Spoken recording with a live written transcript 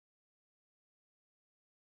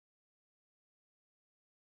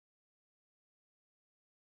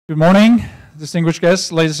Good morning, distinguished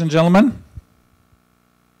guests, ladies and gentlemen.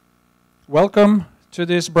 Welcome to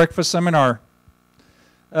this breakfast seminar.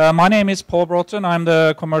 My name is Paul Broughton. I'm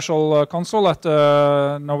the commercial consul at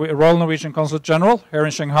the Royal Norwegian Consulate General here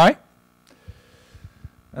in Shanghai,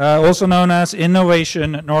 also known as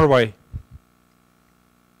Innovation Norway.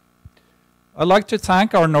 I'd like to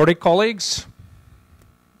thank our Nordic colleagues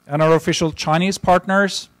and our official Chinese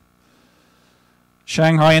partners,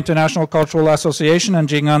 Shanghai International Cultural Association and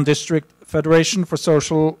Jing'an District Federation for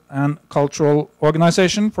Social and Cultural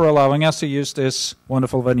Organization for allowing us to use this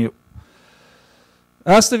wonderful venue.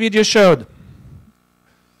 As the video showed,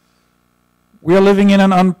 we are living in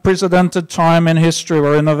an unprecedented time in history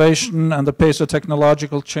where innovation and the pace of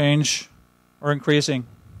technological change are increasing.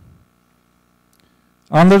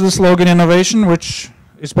 Under the slogan innovation, which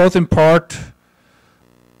is both in part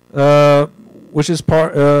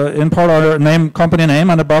in part our company name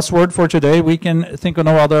and a buzzword for today, we can think of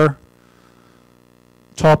no other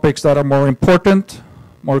topics that are more important,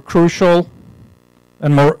 more crucial,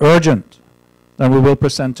 and more urgent than we will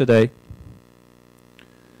present today.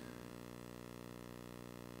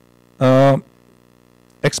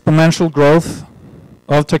 Exponential growth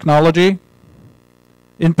of technology,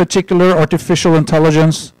 in particular artificial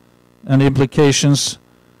intelligence and the implications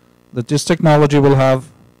that this technology will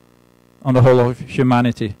have on the whole of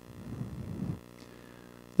humanity.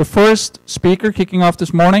 The first speaker kicking off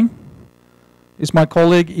this morning is my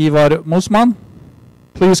colleague Ivar Moesman.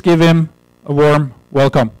 Please give him a warm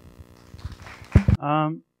welcome.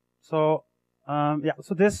 So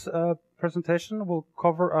this presentation will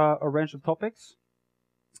cover a range of topics,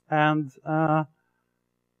 and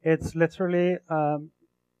it's literally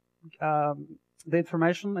the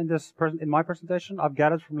information in my presentation I've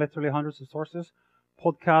gathered from literally hundreds of sources.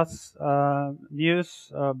 Podcasts,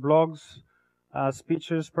 news, blogs,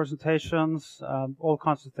 speeches, presentations, all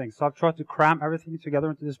kinds of things. So I've tried to cram everything together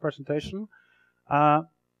into this presentation.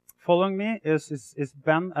 Following me is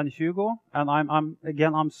Ben and Hugo, and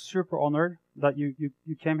I'm super honored that you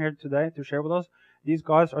came here today to share with us. These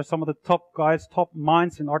guys are some of the top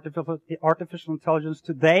minds in artificial intelligence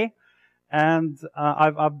today, and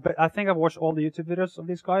I think I've watched all the YouTube videos of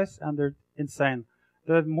these guys, and they're insane.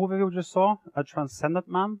 The movie we just saw, A Transcendent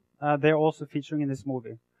Man, they're also featuring in this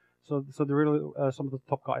movie. So they're really some of the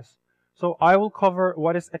top guys. So I will cover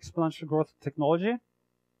what is exponential growth technology,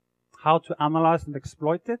 how to analyze and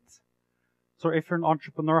exploit it. So if you're an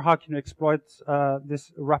entrepreneur, how can you exploit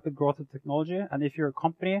this rapid growth of technology? And if you're a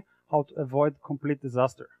company, how to avoid complete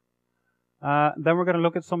disaster. Then we're going to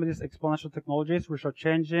look at some of these exponential technologies which are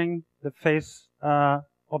changing the face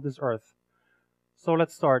of this earth. So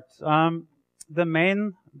let's start. The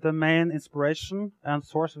main inspiration and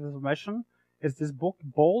source of information is this book,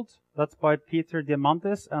 Bold. That's by Peter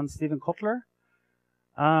Diamandis and Stephen Kotler.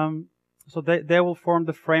 So they will form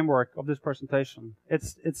the framework of this presentation.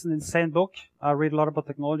 It's an insane book. I read a lot about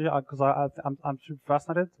technology because I'm super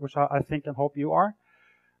fascinated, which I think and hope you are.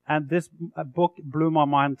 And this book blew my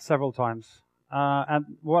mind several times.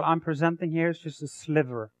 And what I'm presenting here is just a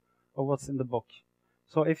sliver of what's in the book.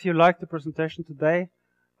 So if you like the presentation today,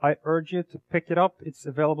 I urge you to pick it up. It's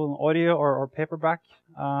available in audio or paperback.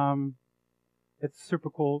 It's super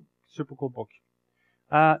cool book.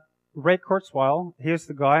 Ray Kurzweil, here's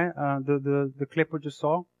the guy, the clip we just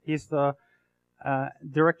saw. He's the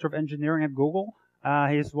director of engineering at Google.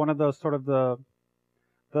 He's one of the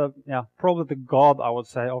probably the god, I would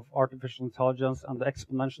say, of artificial intelligence and the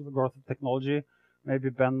exponential growth of technology. Maybe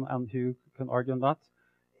Ben and Hugh can argue on that.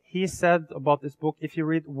 He said about this book, if you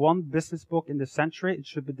read one business book in this century, it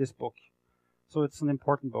should be this book. So it's an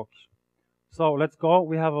important book. So let's go.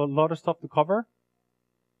 We have a lot of stuff to cover.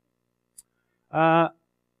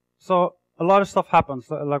 So a lot of stuff happens,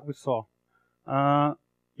 like we saw.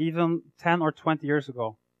 Even 10 or 20 years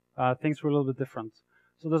ago, things were a little bit different.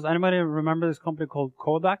 So does anybody remember this company called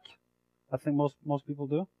Kodak? I think most people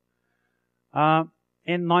do.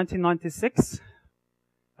 In 1996,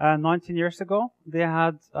 19 years ago, they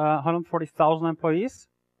had 140,000 employees.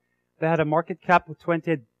 They had a market cap of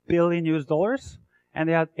 $28 billion US, and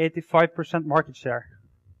they had 85% market share.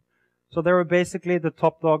 So they were basically the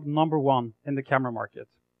top dog, #1 in the camera market.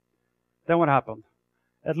 Then what happened?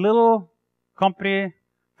 A little company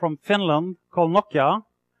from Finland called Nokia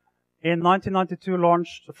in 1992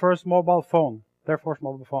 launched the first mobile phone, their first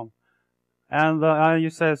mobile phone. And you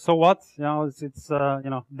say, so what? You know,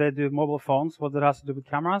 they do mobile phones. What that has to do with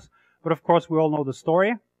cameras? But of course, we all know the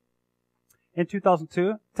story. In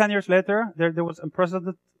 2002, 10 years later, there was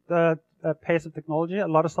unprecedented pace of technology. A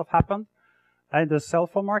lot of stuff happened in the cell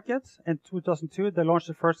phone market. In 2002, they launched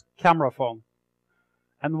the first camera phone.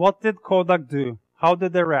 And what did Kodak do? How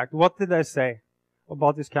did they react? What did they say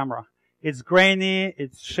about this camera? It's grainy,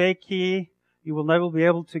 it's shaky, you will never be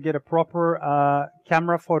able to get a proper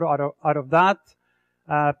camera photo out of that.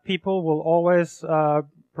 People will always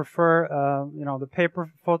prefer the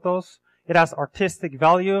paper photos. It has artistic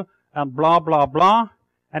value and blah, blah, blah.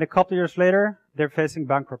 And a couple of years later, they're facing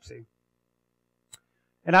bankruptcy.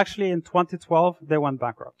 And actually in 2012, they went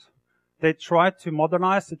bankrupt. They tried to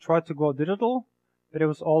modernize, they tried to go digital, but it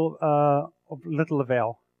was all of little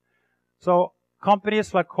avail. So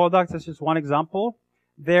companies like Kodak, this is one example,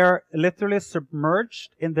 they're literally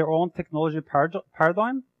submerged in their own technology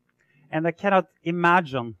paradigm, and they cannot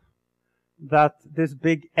imagine that this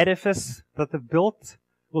big edifice that they've built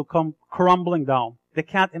will come crumbling down. They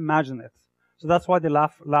can't imagine it. So that's why they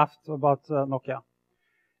laughed about Nokia.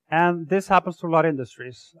 And this happens to a lot of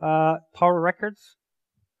industries. Tower Records.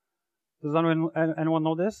 Does anyone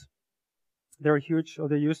know this? They're a huge, or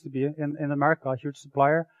they used to be in America, a huge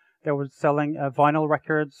supplier. They were selling vinyl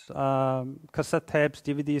records, cassette tapes,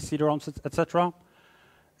 DVDs, CD-ROMs, etc.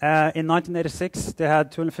 In 1986, they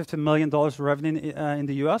had $250 million revenue in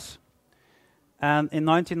the US. And in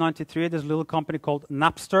 1993, there's a little company called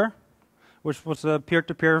Napster, which was a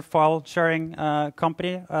peer-to-peer file sharing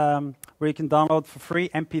company where you can download for free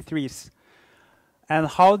MP3s. And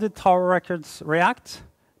how did Tower Records react?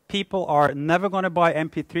 People are never going to buy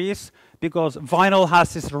MP3s because vinyl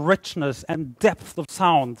has this richness and depth of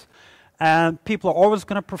sound. And people are always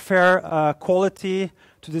going to prefer quality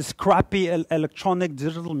to this crappy electronic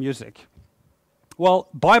digital music. Well,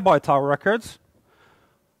 bye-bye Tower Records.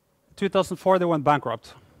 2004, they went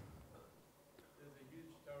bankrupt.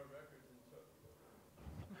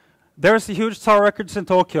 There's a huge Tower Records in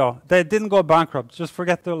Tokyo. They didn't go bankrupt. Just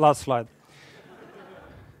forget the last slide.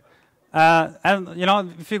 And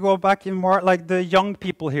if you go back in more, like the young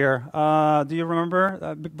people here, do you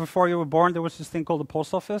remember before you were born, there was this thing called the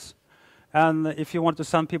post office? And if you want to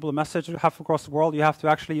send people a message half across the world, you have to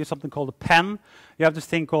actually use something called a pen. You have this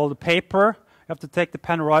thing called a paper. You have to take the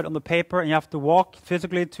pen, write on the paper, and you have to walk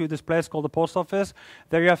physically to this place called the post office.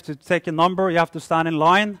 There you have to take a number. You have to stand in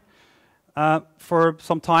line for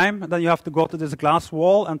some time. Then you have to go to this glass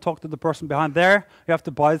wall and talk to the person behind there. You have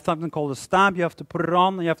to buy something called a stamp. You have to put it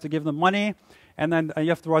on. And you have to give them money. And then you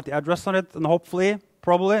have to write the address on it. And hopefully,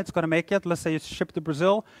 probably, it's going to make it. Let's say you ship to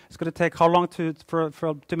Brazil. It's going to take how long to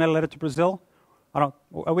mail a letter to Brazil? I don't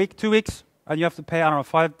know, a week, 2 weeks? And you have to pay, I don't know,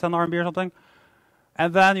 5, 10 RMB or something.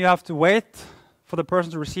 And then you have to wait for the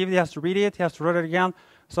person to receive it. He has to read it. He has to read it again.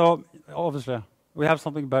 So, obviously, we have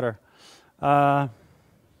something better.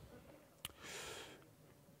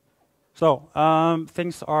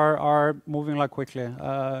 Things are moving like quickly.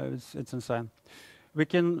 It's insane.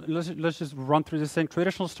 Let's just run through this thing.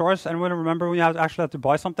 Traditional stores. Anyone remember when you actually had to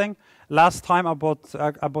buy something? Last time I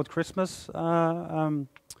bought Christmas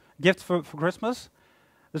gift for Christmas.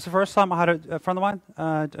 This is the first time I had a friend of mine,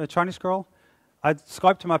 a Chinese girl. I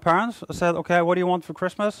Skyped to my parents. I said, "Okay, what do you want for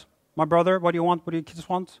Christmas? My brother, what do you want? What do your kids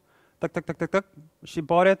want?" Tuck, tuck, tuck, tuck, tuck. She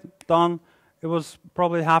bought it. Done. It was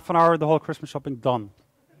probably half an hour. The whole Christmas shopping done.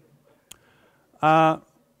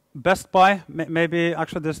 Best Buy, maybe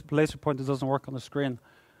actually this laser pointer doesn't work on the screen.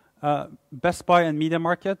 Best Buy and Media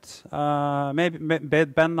Market.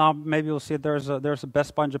 Ben now maybe you'll see there's a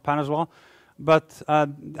Best Buy in Japan as well. But I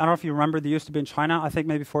don't know if you remember, they used to be in China. I think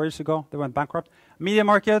maybe 4 years ago they went bankrupt. Media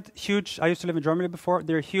Market, huge. I used to live in Germany before.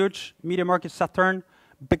 They're huge. Media Market, Saturn,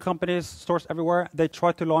 big companies, stores everywhere. They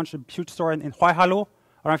tried to launch a huge store in Huaihalu.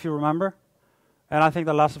 I don't know if you remember. And I think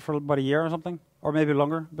that lasted for about a year or something, or maybe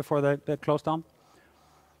longer before they closed down.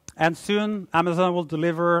 And soon, Amazon will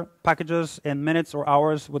deliver packages in minutes or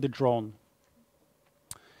hours with a drone.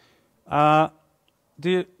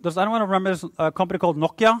 Does anyone remember this company called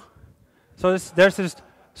Nokia? So there's this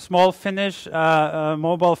small Finnish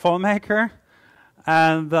mobile phone maker.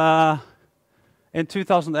 And in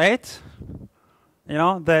 2008,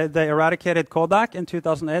 they eradicated Kodak. In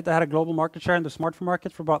 2008, they had a global market share in the smartphone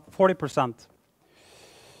market for about 40%.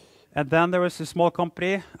 And then there was a small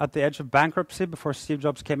company at the edge of bankruptcy before Steve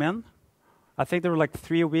Jobs came in. I think there were like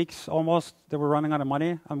 3 weeks almost. They were running out of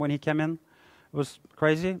money. And when he came in, it was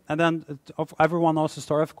crazy. And then everyone knows the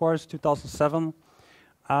story, of course, 2007.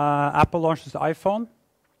 Apple launches the iPhone.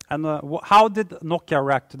 And how did Nokia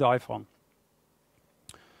react to the iPhone?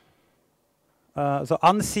 So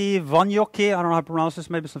Anssi Vanjoki, I don't know how to pronounce this,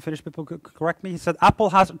 maybe some Finnish people could correct me. He said, Apple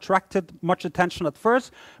has attracted much attention at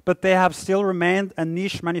first, but they have still remained a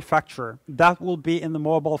niche manufacturer. That will be in the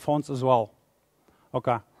mobile phones as well.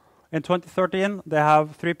 Okay. In 2013, they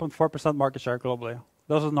have 3.4% market share globally.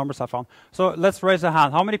 Those are the numbers I found. So let's raise a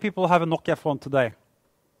hand. How many people have a Nokia phone today?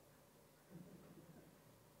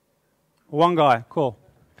 One guy, cool.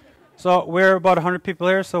 So we're about 100 people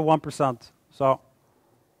here, so 1%. So,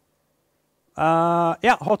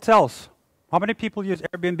 yeah, hotels. How many people use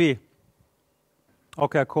Airbnb?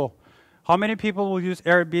 Okay, cool. How many people will use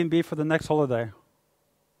Airbnb for the next holiday?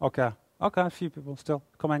 Okay, a few people still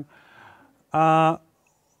coming.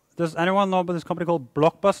 Does anyone know about this company called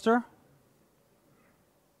Blockbuster?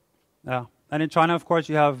 Yeah, and in China, of course,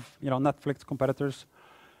 you have Netflix competitors.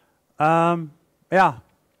 Yeah,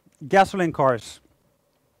 gasoline cars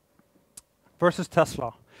versus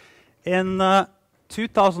Tesla. In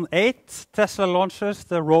 2008, Tesla launches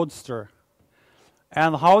the Roadster.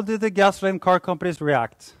 And how did the gasoline car companies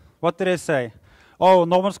react? What did they say? Oh,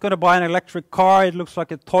 no one's going to buy an electric car. It looks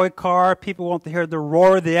like a toy car. People want to hear the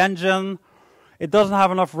roar of the engine. It doesn't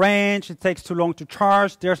have enough range. It takes too long to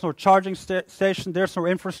charge. There's no charging station. There's no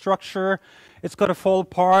infrastructure. It's going to fall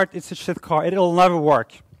apart. It's a shit car. It'll never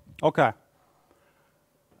work. Okay.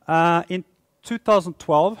 In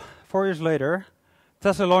 2012, 4 years later,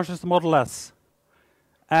 Tesla launches the Model S.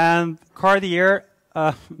 And Car of the Year,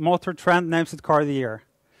 Motor Trend names it Car of the Year.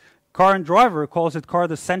 Car and Driver calls it Car of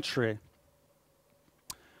the Century.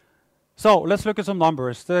 So let's look at some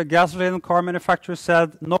numbers. The gasoline car manufacturer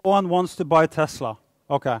said no one wants to buy Tesla.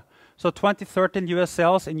 Okay. So 2013 US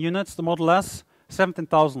sales in units, the Model S,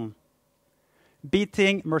 17,000.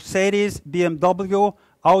 Beating Mercedes, BMW,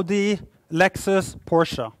 Audi, Lexus,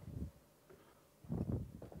 Porsche.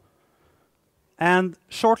 And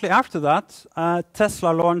shortly after that,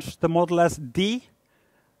 Tesla launched the Model S D.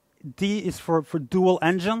 D is for dual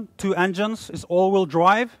engine. 2 engines is all-wheel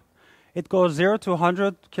drive. It goes 0 to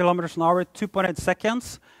 100 kilometers an hour, 2.8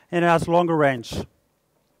 seconds, and it has longer range.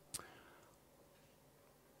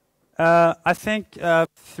 I think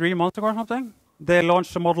 3 months ago or something, they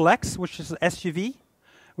launched the Model X, which is an SUV,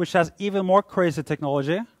 which has even more crazy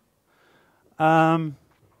technology. And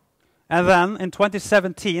then in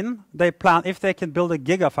 2017, they plan, if they can build a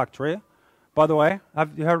gigafactory. By the way,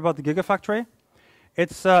 have you heard about the gigafactory?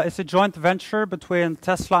 It's a joint venture between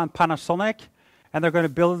Tesla and Panasonic, and they're going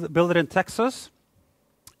to build it in Texas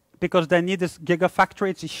because they need this gigafactory.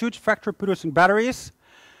 It's a huge factory producing batteries.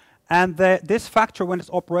 And this factory, when it's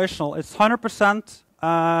operational, it's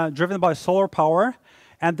 100% driven by solar power.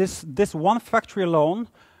 And this one factory alone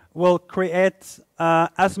will create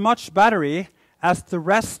as much battery as the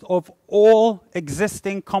rest of all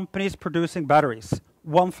existing companies producing batteries.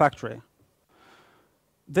 One factory.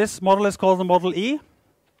 This model is called the Model E.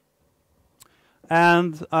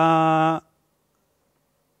 And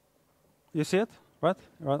you see it? Right?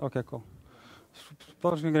 Right? Okay, cool. I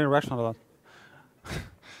was going to get a reaction out of that.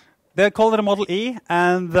 They called it a Model E,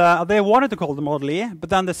 and they wanted to call it the Model E, but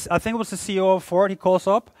then I think it was the CEO of Ford, he calls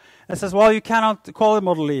up and says, well, you cannot call it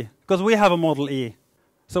Model E, because we have a Model E.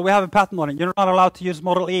 So we have a patent on it. You're not allowed to use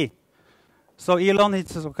Model E. So Elon, he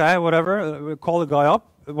says, okay, whatever, we'll call the guy up.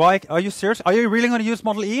 Why? Are you serious? Are you really going to use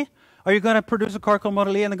Model E? Are you going to produce a car called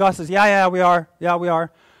Model E? And the guy says, yeah, we are. Yeah, we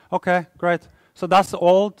are. Okay, great. So that's the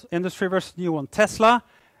old industry versus new one. Tesla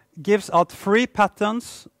gives out free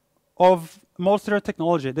patents of most of their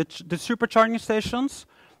technology. The supercharging stations,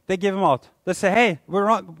 they give them out. They say, hey,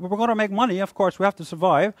 we're going to make money. Of course, we have to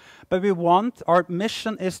survive. But our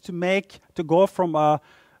mission is to go from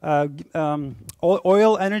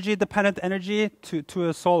oil energy, dependent energy to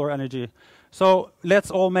a solar energy. So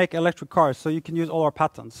let's all make electric cars so you can use all our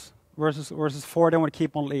patents. Versus Ford, they want to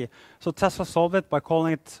keep Model E. So Tesla solved it by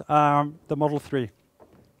calling it the Model 3.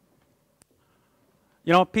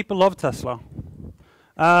 You know, people love Tesla.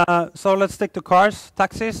 So let's stick to cars,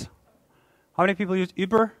 taxis. How many people use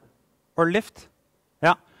Uber or Lyft?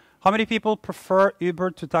 Yeah. How many people prefer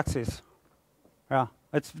Uber to taxis? Yeah,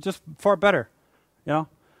 it's just far better, you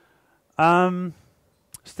know.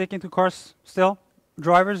 Sticking to cars still.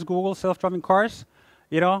 Drivers, Google, self-driving cars.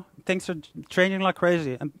 You know, things are changing like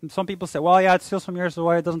crazy. And some people say, well, yeah, it's still some years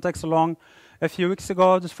away. It doesn't take so long. A few weeks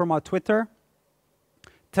ago, just from our Twitter,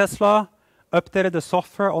 Tesla updated the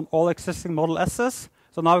software on all existing Model S's,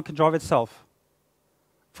 so now it can drive itself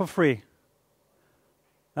for free.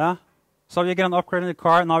 Yeah? So you get an upgrade in the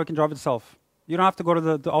car, and now it can drive itself. You don't have to go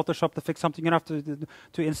to the auto shop to fix something. You don't have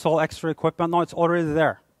to install extra equipment. No, it's already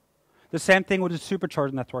there. The same thing with the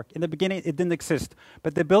supercharger network. In the beginning, it didn't exist.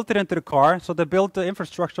 But they built it into the car, so they built the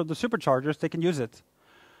infrastructure of the superchargers. They can use it.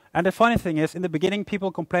 And the funny thing is, in the beginning,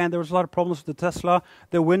 people complained there was a lot of problems with the Tesla.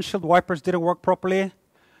 The windshield wipers didn't work properly.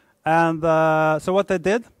 And so what they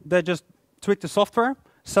did, they just tweaked the software,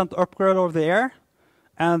 sent the upgrade over the air,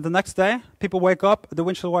 and the next day, people wake up, the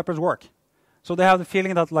windshield wipers work. So they have the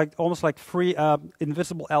feeling that almost like free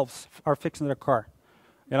invisible elves are fixing their car.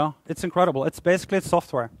 You know, it's incredible. It's basically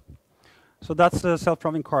software. So that's the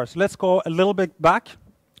self-driving cars. Let's go a little bit back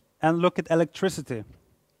and look at electricity.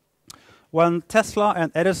 When Tesla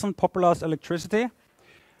and Edison popularized electricity,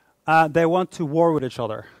 they went to war with each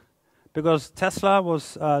other. Because Tesla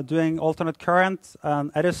was doing alternate current,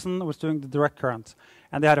 and Edison was doing the direct current.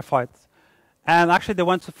 And they had a fight. And actually, they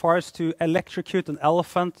went so far as to electrocute an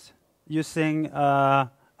elephant using, I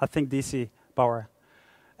think, DC power.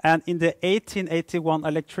 And in the 1881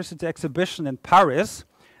 electricity exhibition in Paris,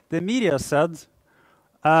 the media said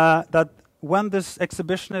that when this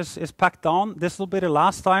exhibition is packed down, this will be the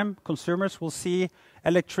last time consumers will see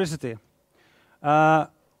electricity.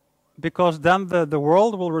 Because then the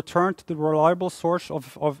world will return to the reliable source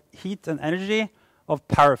of heat and energy of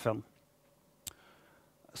paraffin.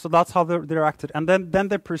 So that's how they reacted. And then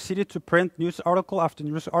they proceeded to print news article after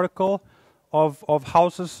news article of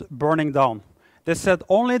houses burning down. They said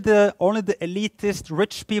only the elitist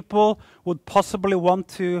rich people would possibly want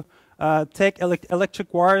to take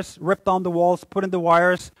electric wires, rip down the walls, put in the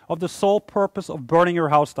wires of the sole purpose of burning your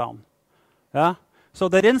house down. Yeah? So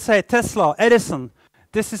they didn't say, Tesla, Edison,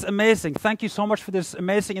 this is amazing. Thank you so much for this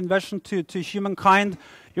amazing invention to humankind.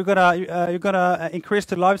 You're gonna increase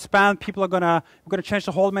the lifespan. People are gonna change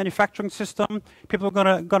the whole manufacturing system. People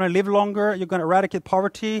are gonna live longer. You're gonna eradicate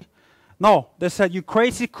poverty. No, they said, you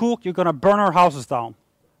crazy kook, you're gonna burn our houses down.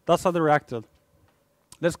 That's how they reacted.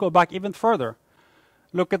 Let's go back even further.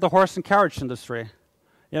 Look at the horse and carriage industry.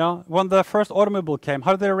 You know, when the first automobile came,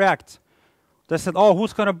 how did they react? They said, oh,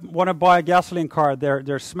 who's gonna wanna buy a gasoline car?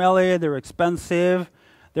 They're smelly, they're expensive,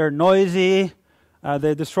 they're noisy,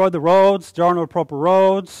 they destroy the roads, there are no proper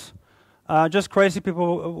roads. Just crazy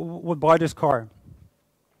people would buy this car.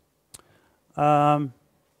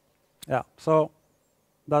 Yeah, so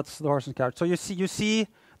that's the horse and carriage. So you see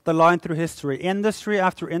the line through history. Industry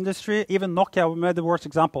after industry, even Nokia made the worst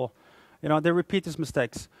example. You know, they repeat these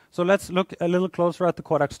mistakes. So let's look a little closer at the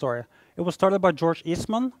Kodak story. It was started by George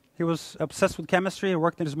Eastman. He was obsessed with chemistry. He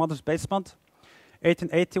worked in his mother's basement.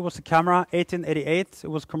 1880 was the camera. 1888, it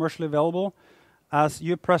was commercially available. As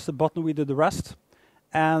you press the button, we did the rest.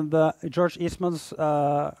 And George Eastman's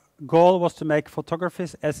goal was to make photography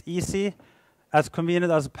as easy, as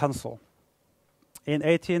convenient as a pencil. In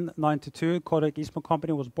 1892, Kodak Eastman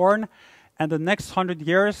Company was born. And the next 100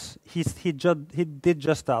 years, he did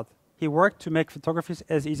just that. He worked to make photography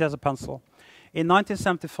as easy as a pencil. In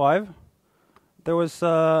 1975, there was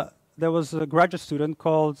a graduate student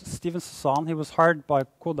called Steven Sasson. He was hired by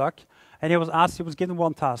Kodak, and he was given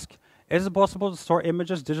one task. Is it possible to store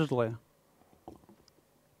images digitally?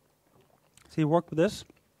 So he worked with this,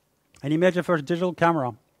 and he made the first digital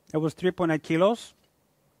camera. It was 3.8 kilos,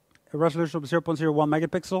 a resolution of 0.01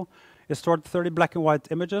 megapixel. It stored 30 black and white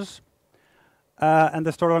images, and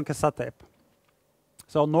they stored it on cassette tape.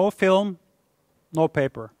 So no film, no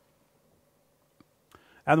paper.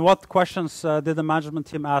 And what questions did the management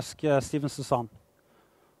team ask Steven Sasson?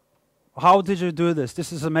 How did you do this?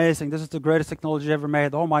 This is amazing. This is the greatest technology ever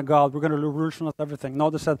made. Oh my God, we're going to revolutionize everything. No,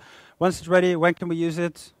 they said, once it's ready, when can we use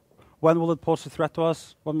it? When will it pose a threat to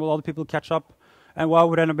us? When will other people catch up? And why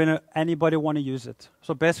would anybody want to use it?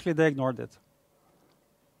 So basically, they ignored it.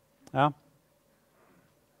 Yeah.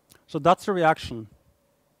 So that's the reaction.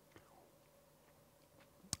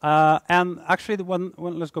 And actually,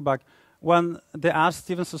 let's go back. When they asked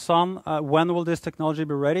Steven Sasson, when will this technology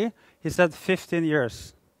be ready? He said 15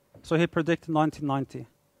 years. So he predicted 1990.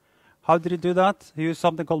 How did he do that? He used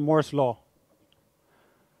something called Moore's Law,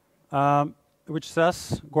 which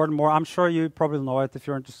says, Gordon Moore, I'm sure you probably know it if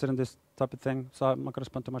you're interested in this type of thing, so I'm not going to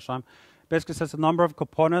spend too much time. Basically says the number of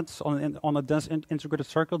components on a dense integrated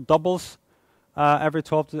circuit doubles every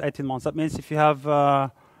 12 to 18 months. That means if you have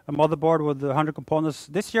a motherboard with 100 components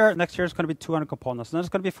this year, next year it's going to be 200 components, and then it's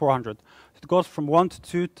going to be 400. So it goes from 1 to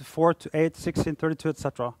 2 to 4 to 8, 16, 32,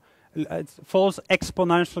 etc. It follows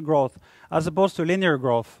exponential growth as opposed to linear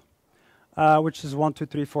growth, which is 1, 2,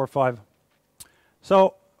 3, 4, 5.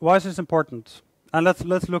 So why is this important? And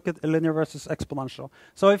let's look at linear versus exponential.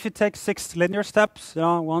 So if you take 6 linear steps,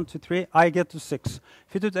 1, 2, 3, I get to 6.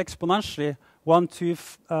 If you do it exponentially, 1, 2,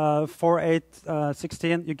 4, 8,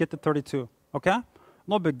 16, you get to 32. Okay?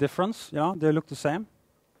 No big difference. They look the same.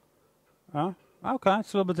 Okay,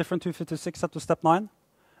 it's a little bit different. 256 up to step 9,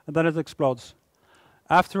 and then it explodes.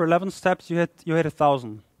 After 11 steps, you hit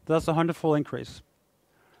 1,000. That's a 100-fold increase.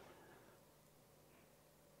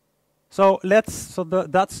 So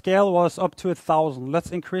that scale was up to 1,000.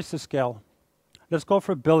 Let's increase the scale. Let's go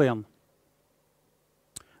for 1 billion.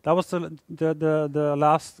 That was the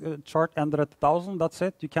last chart ended at 1,000. That's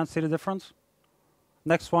it. You can't see the difference.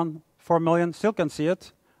 Next one, 4 million. Still can see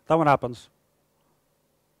it. Then what happens?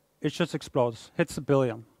 It just explodes. Hits 1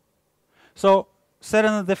 billion. So said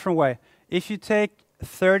in a different way, if you take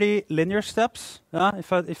 30 linear steps,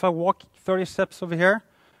 if I walk 30 steps over here,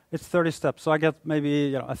 it's 30 steps. So I get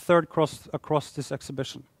maybe a third across this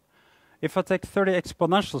exhibition. If I take 30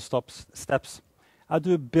 exponential steps, I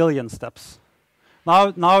do 1 billion steps.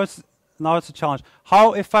 Now it's a challenge.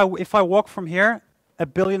 How if I walk from here 1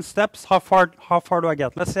 billion steps? How far do I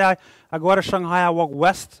get? Let's say I go out of Shanghai. I walk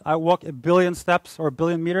west. I walk 1 billion steps or 1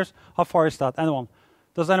 billion meters. How far is that? Anyone?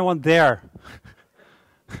 Does anyone dare?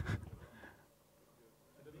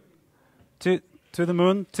 to the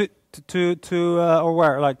moon? Or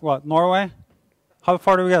where? Like what? Norway? How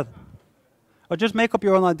far do we get? Or just make up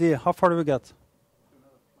your own idea. How far do we get?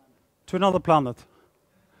 To another planet.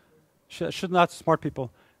 Shouldn't that smart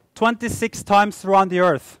people? 26 times around the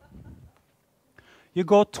Earth. You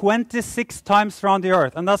go 26 times around the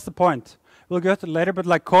Earth, and that's the point. We'll get to it later, but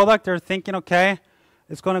like Kodak, they're thinking, okay,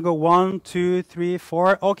 it's going to go 1, 2, 3,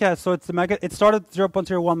 4. Okay, so it's it started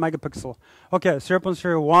 0.01 megapixel. Okay,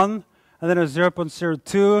 0.01, and then it's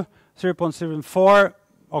 0.02, 0.04.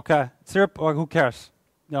 Okay, who cares?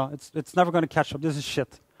 It's never going to catch up. This is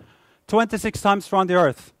shit. 26 times around the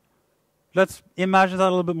Earth. Let's imagine that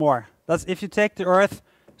a little bit more. That's if you take the Earth,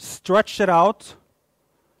 stretch it out,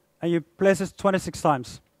 and you place it 26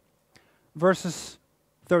 times versus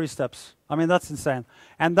 30 steps. I mean, that's insane.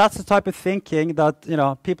 And that's the type of thinking that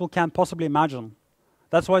people can't possibly imagine.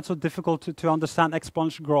 That's why it's so difficult to understand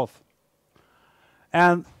exponential growth.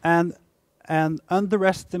 And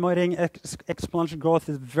underestimating exponential growth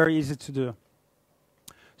is very easy to do.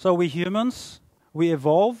 So we humans, we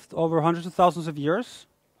evolved over hundreds of thousands of years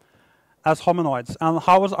as hominoids. And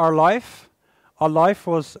how was our life? Our life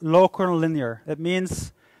was local and linear. It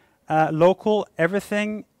means local,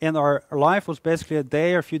 everything in our life was basically a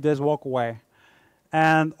day or a few days walk away.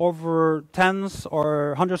 And over tens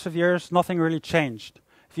or hundreds of years, nothing really changed.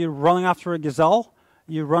 If you're running after a gazelle,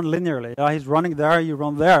 you run linearly. He's running there, you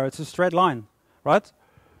run there. It's a straight line, right?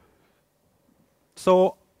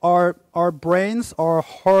 So our brains are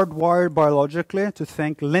hardwired biologically to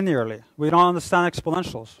think linearly. We don't understand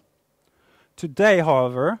exponentials. Today,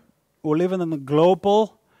 however, we're living in a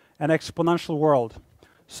global and exponential world.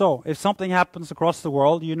 So if something happens across the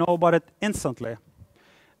world, you know about it instantly.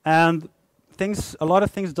 And a lot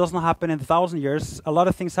of things doesn't happen in 1,000 years. A lot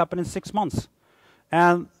of things happen in 6 months.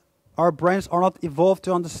 And our brains are not evolved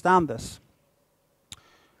to understand this.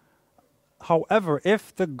 However,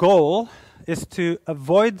 if the goal is to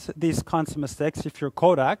avoid these kinds of mistakes, if you're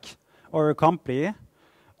Kodak or a company,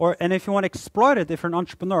 and if you want to exploit it, if you're an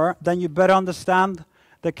entrepreneur, then you better understand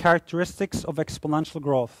the characteristics of exponential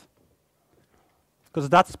growth. Because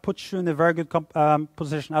that puts you in a very good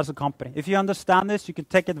position as a company. If you understand this, you can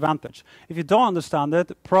take advantage. If you don't understand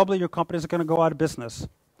it, probably your company is going to go out of business.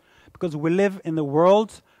 Because we live in a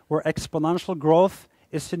world where exponential growth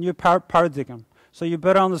is the new paradigm. So you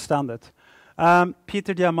better understand it.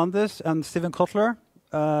 Peter Diamandis and Stephen Kotler,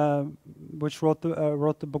 which wrote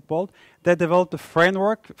the book Bold, they developed a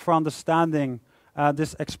framework for understanding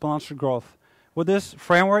this exponential growth. With this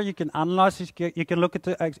framework, you can analyze it. You can look at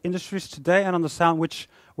the industries today and understand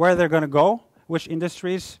where they're going to go, which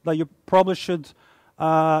industries that you probably should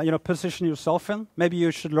position yourself in. Maybe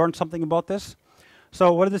you should learn something about this.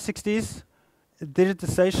 So what are the 6 Ds?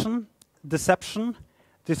 Digitization, deception,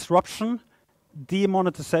 disruption,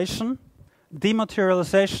 demonetization,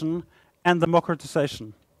 dematerialization, and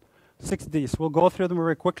democratization. 6 Ds. We'll go through them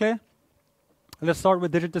very quickly. Let's start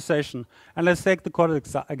with digitization. And let's take the Kodak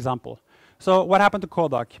example. So what happened to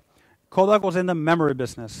Kodak? Kodak was in the memory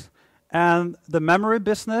business. And the memory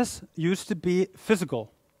business used to be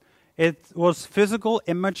physical. It was physical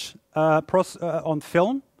image on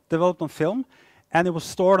film, developed on film, and it was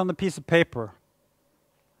stored on a piece of paper.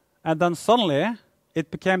 And then suddenly, it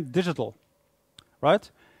became digital, right?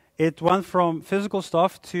 It went from physical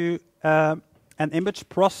stuff to an image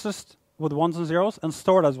processed with ones and zeros and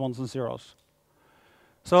stored as ones and zeros.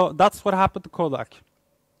 So that's what happened to Kodak.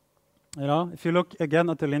 If you look again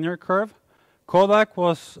at the linear curve, Kodak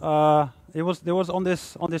was on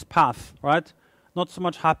this path, right? Not so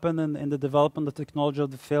much happened in the development of the technology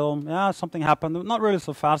of the film. Yeah, something happened, not really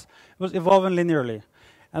so fast. It was evolving linearly.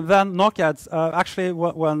 And then Nokia, actually,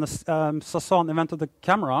 when Sasson invented the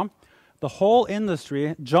camera, the whole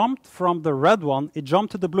industry jumped from the red one, it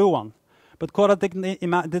jumped to the blue one. But Kodak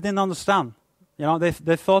didn't understand.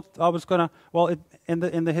 They thought I was gonna. Well, in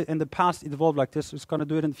the past it evolved like this. It's gonna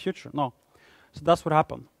do it in the future. No, so that's what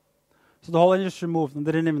happened. So the whole industry moved, and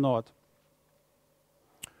they didn't even know it.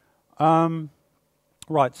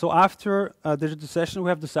 Right. So after digitization, we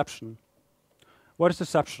have deception. What is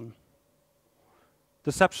deception?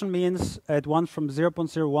 Deception means it went from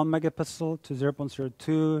 0.01 megapixel to 0.02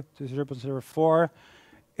 to 0.04.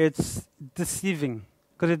 It's deceiving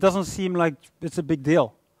because it doesn't seem like it's a big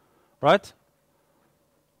deal, right?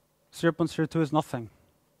 0.02 is nothing.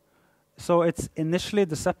 So it's initially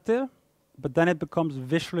deceptive, but then it becomes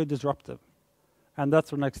visually disruptive. And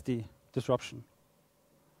that's our next D, disruption.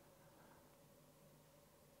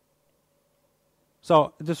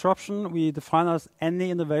 So disruption we define as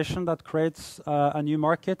any innovation that creates a new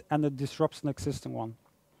market and it disrupts an existing one.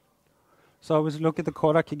 So we look at the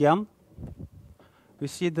Kodak again. We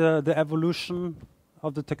see the evolution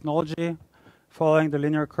of the technology following the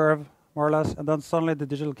linear curve, more or less, and then suddenly the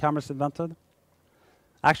digital camera is invented.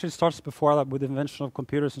 Actually, it starts before that with the invention of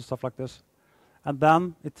computers and stuff like this. And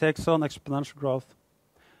then it takes on exponential growth.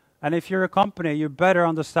 And if you're a company, you better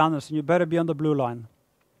understand this, and you better be on the blue line.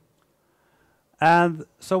 And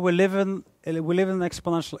so we live in an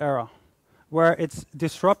exponential era, where it's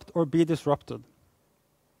disrupt or be disrupted.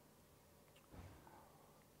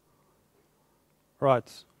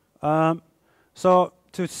 Right. So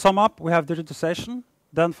to sum up, we have digitization,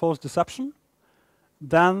 then follows deception,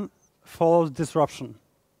 then follows disruption.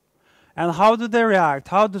 And how do they react?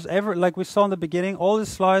 How does like we saw in the beginning, all these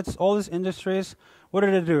slides, all these industries, what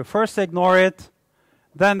do they do? First they ignore it,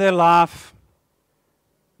 then they laugh,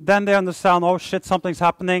 then they understand, oh shit, something's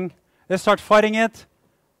happening. They start fighting it,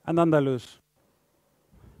 and then they lose.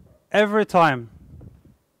 Every time.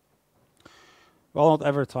 Well, not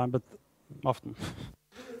every time, but often.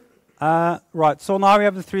 Right, so now we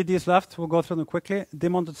have the 3 Ds left. We'll go through them quickly.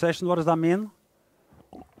 Demonetization, what does that mean?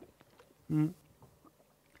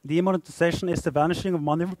 Demonetization is the vanishing of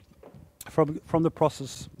money from the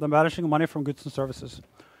process, the vanishing of money from goods and services.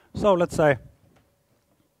 So let's say,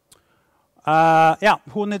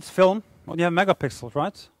 who needs film? Well, you have megapixels,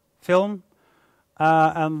 right? Film,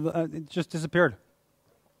 and it just disappeared.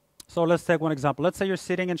 So let's take one example. Let's say you're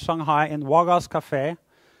sitting in Shanghai in Waga's Cafe,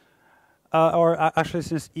 or actually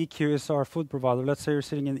since EQ is our food provider, let's say you're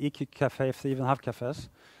sitting in EQ Cafe, if they even have cafes.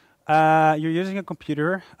 You're using a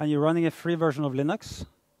computer, and you're running a free version of Linux.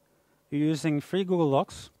 You're using free Google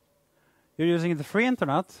Docs. You're using the free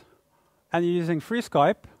internet, and you're using free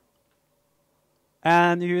Skype,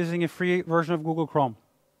 and you're using a free version of Google Chrome.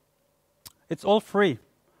 It's all free.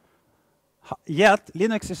 Yet,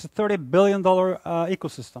 Linux is a $30 billion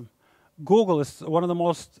ecosystem. Google is one of the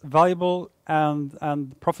most valuable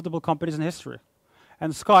and profitable companies in history.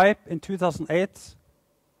 And Skype, in 2008,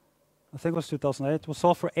 I think it was 2008, was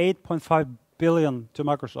sold for $8.5 billion to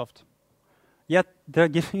Microsoft. Yet, they're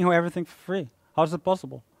giving you everything for free. How is it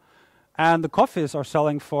possible? And the coffees are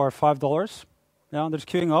selling for $5. Yeah, there's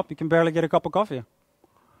queuing up. You can barely get a cup of coffee.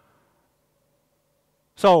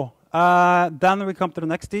 So then we come to the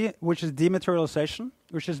next D, which is dematerialization,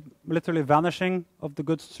 which is literally vanishing of the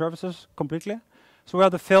goods and services completely. So we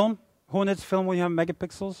have the film. Who needs film when you have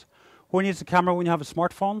megapixels? Who needs a camera when you have a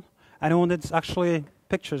smartphone? And who needs actually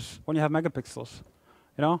pictures when you have megapixels?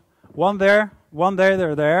 You know, one day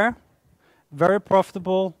they're there, very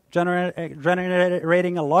profitable,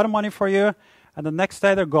 generating a lot of money for you, and the next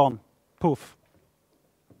day they're gone. Poof.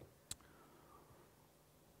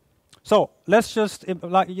 So let's just,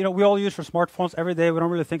 like, you know, we all use our smartphones every day. We don't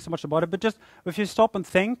really think so much about it. But just if you stop and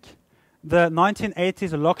think, the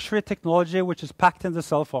 1980s luxury technology which is packed in the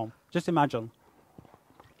cell phone. Just imagine.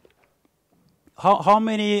 How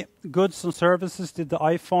many goods and services did the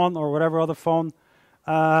iPhone or whatever other phone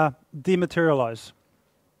dematerialize?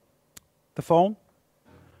 The phone,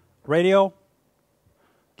 radio,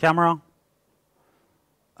 camera.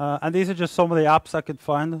 And these are just some of the apps I could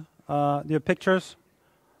find. Your pictures.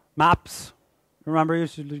 Maps. Remember, you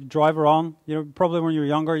used to drive around. You know, probably when you were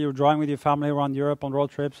younger, you were driving with your family around Europe on road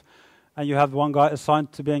trips, and you had one guy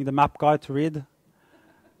assigned to being the map guy to read.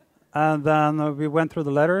 And then we went through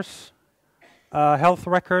the letters. Health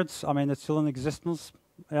records. I mean, it's still in existence.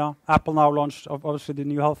 Yeah, Apple now launched obviously the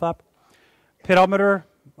new health app. Pedometer.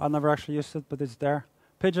 I never actually used it, but it's there.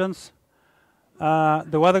 Pigeons.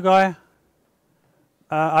 The weather guy.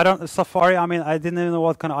 Safari, I mean, I didn't even know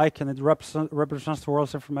what kind of icon. It represents the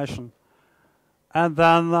world's information. And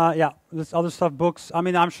then, there's other stuff, books. I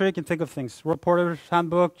mean, I'm sure you can think of things. Reporter's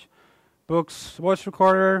handbook, books, voice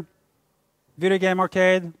recorder, video game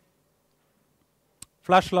arcade,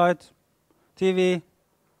 flashlight, TV,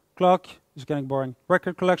 clock. It's getting boring.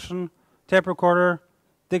 Record collection, tape recorder,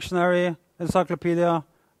 dictionary, encyclopedia,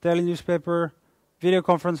 daily newspaper, video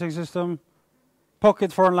conferencing system,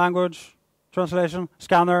 pocket foreign language, translation,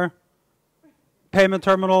 scanner, payment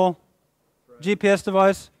terminal, GPS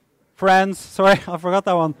device, friends. Sorry, I forgot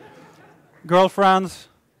that one. Girlfriends.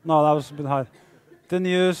 No, that was a bit high. The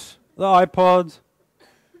news, the iPod,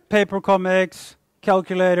 paper comics,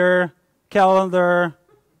 calculator, calendar.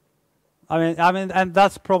 I mean, and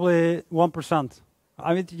that's probably 1%.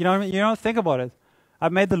 I mean, you know, think about it. I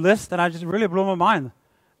made the list, and I just really blew my mind.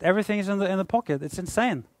 Everything is in the pocket. It's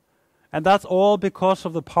insane, and that's all because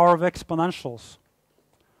of the power of exponentials.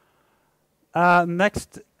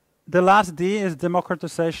 Next, the last D is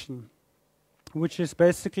democratization, which is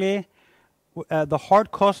basically the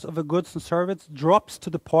hard cost of a goods and service drops to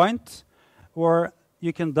the point where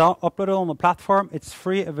you can upload it on the platform. It's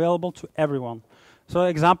free, available to everyone. So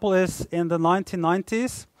example is in the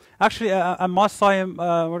 1990s, actually a Maasai,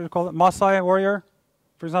 what do you call it, Maasai warrior,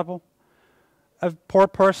 for example. A poor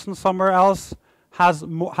person somewhere else has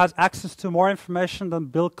access to more information than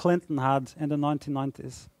Bill Clinton had in the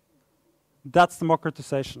 1990s. That's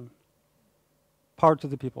democratization. Power to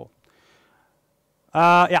the people.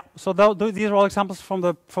 Yeah, so these are all examples from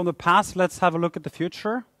the past. Let's have a look at the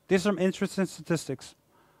future. These are some interesting statistics.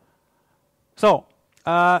 So,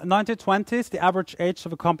 1920s, the average age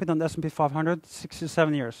of a company on the S&P 500,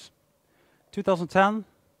 67 years. 2010,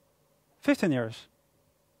 15 years.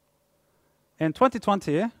 In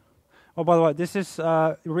 2020, oh, by the way, this is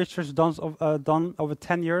research done over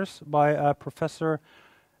 10 years by Professor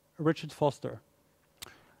Richard Foster.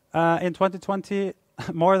 In 2020,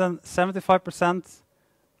 more than 75%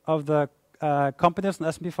 of the companies in the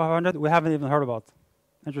S&P 500 we haven't even heard about.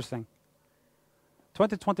 Interesting.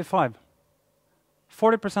 2025,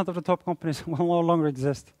 40% of the top companies will no longer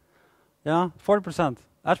exist. Yeah, 40%.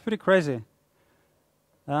 That's pretty crazy.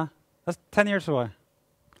 Yeah, that's 10 years away.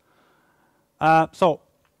 So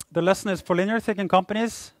the lesson is for linear thinking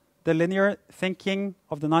companies, the linear thinking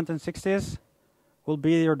of the 1960s will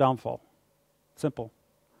be your downfall. Simple.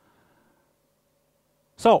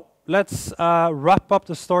 So let's wrap up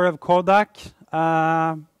the story of Kodak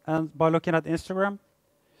and by looking at Instagram.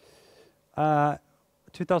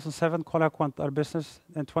 2007, Kodak went out of business.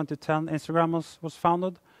 In 2010, Instagram was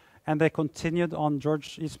founded, and they continued on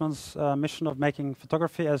George Eastman's mission of making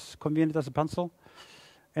photography as convenient as a pencil.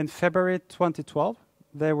 In February 2012,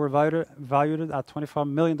 they were valued at $25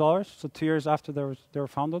 million, so 2 years after they were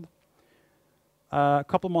founded. A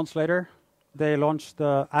couple months later, they launched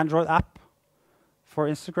the Android app for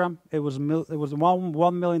Instagram. It was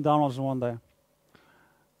 $1 million in one day.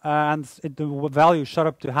 And the value shot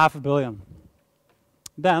up to $500 million.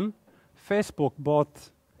 Then Facebook bought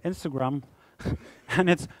Instagram, and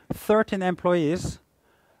it's 13 employees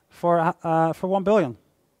for $1 billion.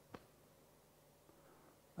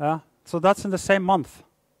 So that's in the same month.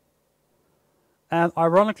 And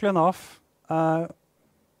ironically enough, the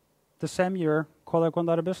same year, Kodak went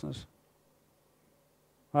out of business.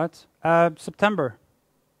 Right? September,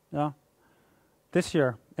 yeah, this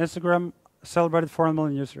year, Instagram celebrated 400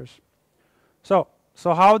 million users. So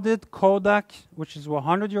how did Kodak, which is a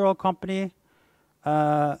 100-year-old company,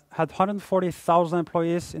 had 140,000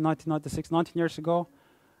 employees in 1996, 19 years ago,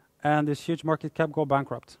 and this huge market cap go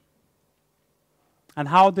bankrupt? And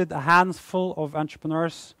how did a handful of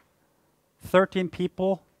entrepreneurs, 13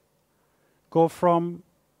 people, go from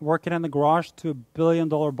working in the garage to $1 billion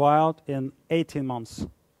buyout in 18 months?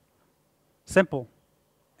 Simple.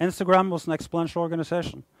 Instagram was an exponential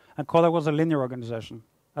organization, and Kodak was a linear organization,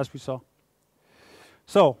 as we saw.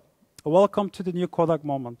 So, welcome to the new Kodak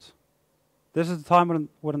moment. This is the time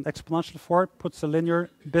when an exponential fork puts a linear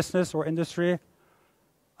business or industry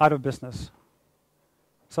out of business.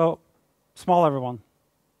 So, small everyone.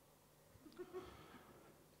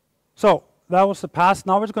 So, that was the past.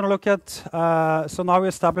 Now we're going to look at, so now we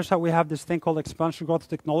established that we have this thing called exponential growth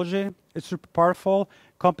technology. It's super powerful.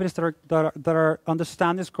 Companies that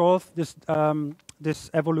understand this growth, this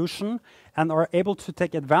evolution, and are able to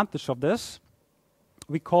take advantage of this,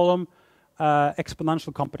 we call them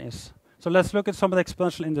exponential companies. So let's look at some of the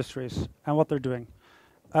exponential industries and what they're doing.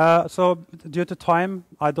 So due to time,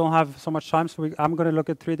 I don't have so much time, so I'm going to look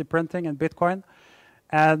at 3D printing and Bitcoin.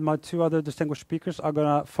 And my two other distinguished speakers are going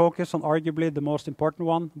to focus on arguably the most important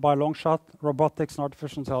one, by a long shot, robotics and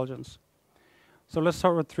artificial intelligence. So let's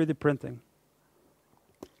start with 3D printing.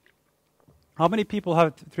 How many people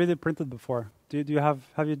have 3D printed before? Do you have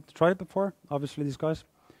you tried it before? Obviously these guys.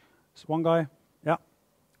 It's one guy. Yeah.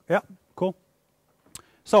 Yeah, cool.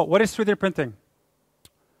 So what is 3D printing?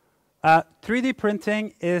 3D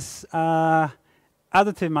printing is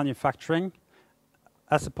additive manufacturing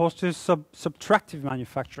as opposed to subtractive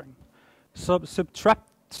manufacturing. Subtractive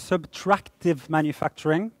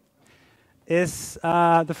manufacturing is,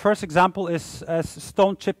 the first example is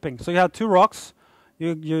stone chipping. So you have two rocks,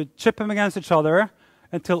 you chip them against each other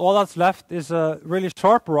until all that's left is a really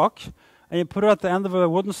sharp rock, and you put it at the end of a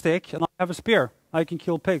wooden stick, and I have a spear. Now you can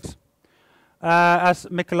kill pigs. As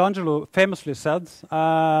Michelangelo famously said,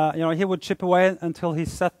 he would chip away until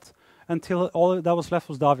all that was left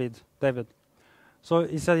was David. So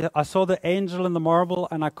he said, I saw the angel in the marble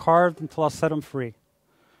and I carved until I set him free.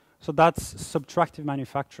 So that's subtractive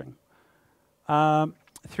manufacturing.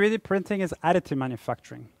 3D printing is additive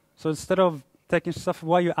manufacturing. So instead of taking stuff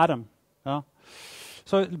away, you add them. Yeah?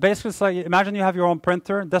 So basically, it's like, imagine you have your own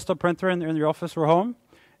printer, desktop printer in your office or home,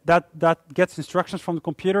 that gets instructions from the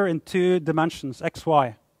computer in 2 dimensions, X,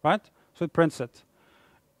 Y, right? So it prints it.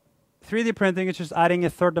 3D printing is just adding a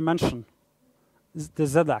 3rd dimension, the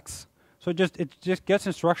Z-axis. So it just gets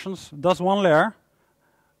instructions, does one layer,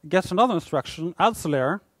 gets another instruction, adds a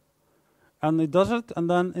layer, and it does it, and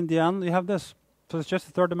then in the end you have this. So it's just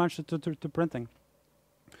a 3rd dimension to printing.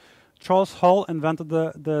 Charles Hull invented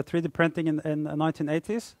the 3D printing in the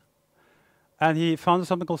 1980s, and he founded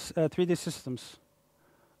something called 3D Systems.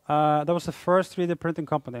 That was the first 3D printing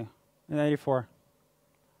company in '84.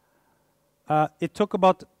 It took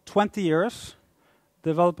about 20 years.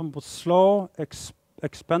 Development was slow,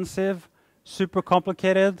 expensive, super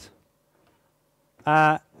complicated.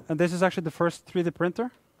 And this is actually the first 3D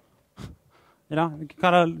printer. You can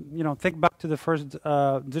kind of think back to the first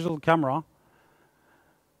digital camera.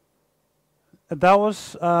 That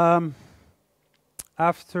was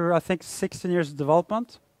after, I think, 16 years of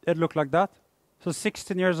development. It looked like that. So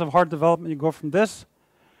 16 years of hard development, you go from this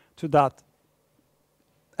to that.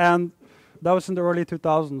 And that was in the early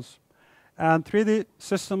 2000s. And 3D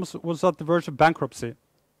Systems was at the verge of bankruptcy.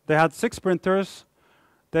 They had 6 printers.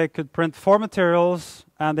 They could print 4 materials,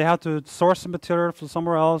 and they had to source the material from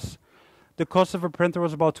somewhere else. The cost of a printer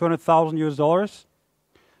was about $200,000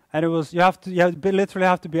 and it was you literally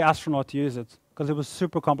have to be an astronaut to use it because it was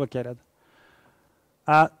super complicated.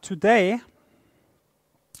 Today,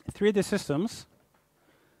 3D Systems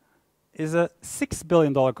is a $6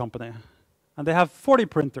 billion company, and they have 40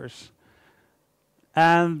 printers,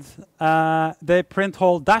 and they print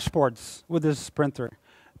whole dashboards with this printer.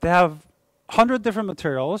 They have 100 different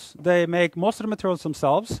materials. They make most of the materials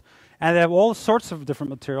themselves, and they have all sorts of different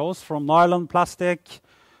materials, from nylon, plastic,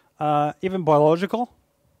 even biological,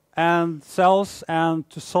 and cells, and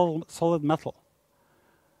to solid metal.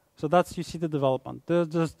 So you see the development.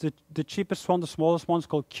 The cheapest one, the smallest one, is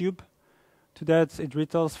called Cube. Today it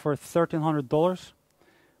retails for $1,300,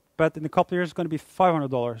 but in a couple of years it's going to be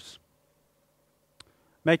 $500,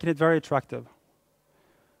 making it very attractive.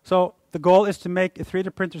 So the goal is to make a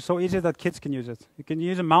 3D printer so easy that kids can use it. You can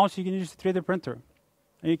use a mouse, you can use a 3D printer,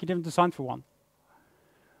 and you can even design for one.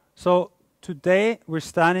 So today we're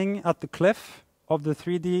standing at the cliff of the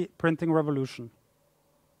 3D printing revolution.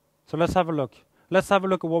 So let's have a look. Let's have a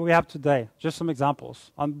look at what we have today. Just some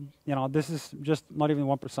examples. This is just not even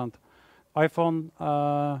 1%. iPhone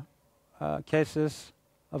cases,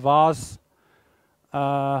 a vase,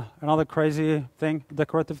 another crazy thing,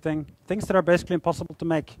 decorative thing. Things that are basically impossible to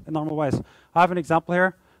make in normal ways. I have an example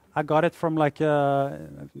here. I got it from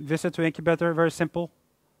visit to incubator, very simple.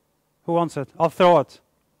 Who wants it? I'll throw it.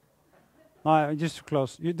 No, just too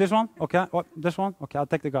close. This one? Okay. What? This one? Okay, I'll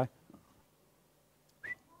take the guy.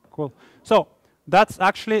 Cool. So that's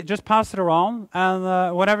actually, just pass it around,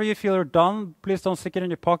 and whenever you feel you're done, please don't stick it in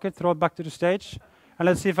your pocket, throw it back to the stage, and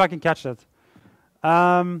let's see if I can catch it.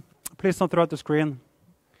 Please don't throw it at the screen.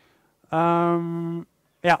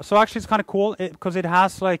 Yeah, so actually it's kind of cool, because it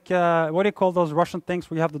has what do you call those Russian things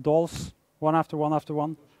where you have the dolls, one after one after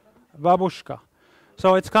one? Babushka.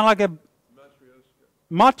 So it's kind of like a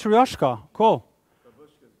Matryoshka. Cool.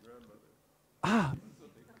 Babushka's grandmother.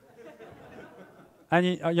 And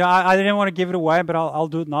I didn't want to give it away, but I'll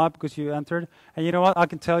do it now because you entered. And you know what? I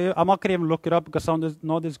can tell you, I'm not going to even look it up because I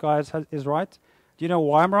know this guy is right. Do you know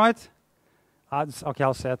why I'm right? Okay,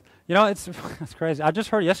 I'll say it. It's it's crazy. I just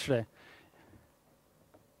heard yesterday.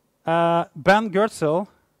 Ben Goertzel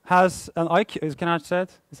has an IQ. Can I say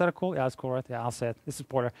it? Is that a cool? Yeah, it's cool, right? Yeah, I'll say it. This is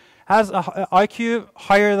Porter. Has an IQ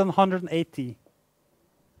higher than 180.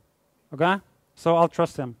 Okay? So I'll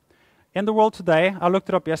trust him. In the world today, I looked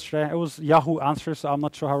it up yesterday. It was Yahoo Answers, so I'm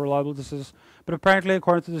not sure how reliable this is. But apparently,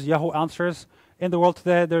 according to this Yahoo Answers, in the world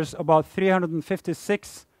today, there's about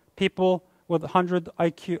 356 people with 180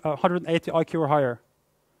 IQ or higher.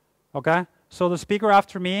 Okay? So the speaker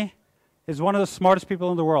after me is one of the smartest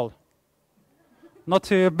people in the world. Not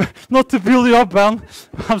to build you up, Ben.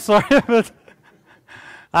 I'm sorry, but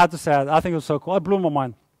I have to say it. I think it was so cool. It blew my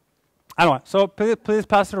mind. Anyway, so please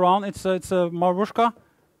pass it around. It's a Marushka.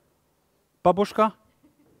 Babushka.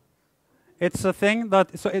 It's a thing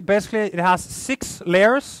that, so it has 6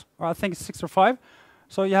 layers, or I think it's 6 or 5.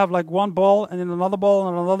 So you have one ball and then another ball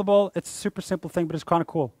and another ball. It's a super simple thing, but it's kind of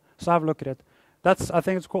cool. So have a look at it. That's, I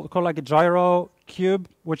think it's called like a gyro cube,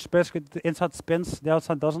 which basically the inside spins, the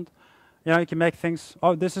outside doesn't. You know, you can make things.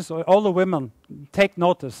 Oh, this is all the women. Take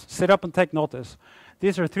notice. Sit up and take notice.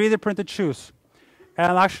 These are 3D printed shoes.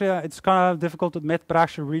 And actually, it's kind of difficult to admit, but I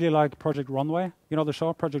actually really like Project Runway. You know the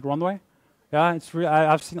show, Project Runway? Yeah, it's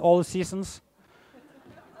I've seen all the seasons.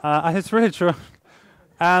 It's really true.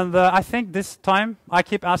 And I think this time, I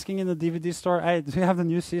keep asking in the DVD store, hey, do you have the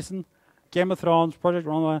new season? Game of Thrones, Project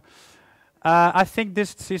Runway. I think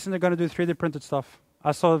this season they're going to do 3D printed stuff.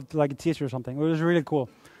 I saw like a teaser or something. It was really cool.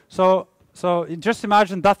 So just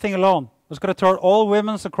imagine that thing alone. It's going to turn all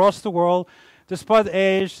women across the world, despite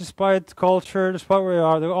age, despite culture, despite where we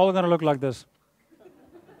are, they're all going to look like this.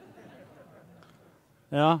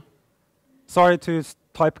 Yeah. Sorry to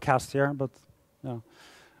typecast here, but yeah.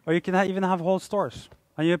 Or you can even have whole stores.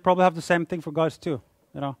 And you probably have the same thing for guys too,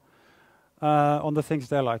 you know, on the things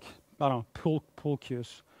they like. I don't know, pool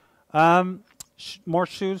cues. More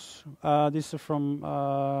shoes. These are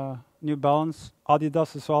from New Balance.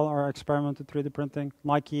 Adidas as well are experimenting 3D printing.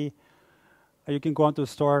 Nike. You can go into a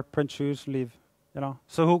store, print shoes, leave. You know.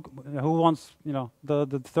 So who wants, you know,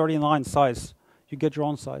 the 39 size? You get your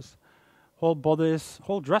own size. Whole bodies,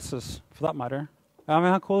 whole dresses, for that matter. I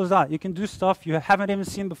mean, how cool is that? You can do stuff you haven't even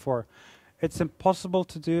seen before. It's impossible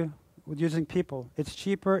to do with using people. It's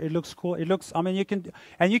cheaper. It looks cool. It looks. I mean, you can,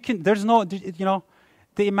 and you can. There's no, you know,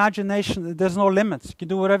 the imagination. There's no limits. You can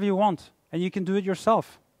do whatever you want, and you can do it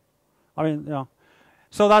yourself. I mean, you know.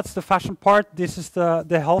 So that's the fashion part. This is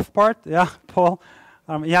the health part. Yeah, Paul.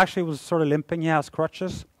 He actually was sort of limping. He has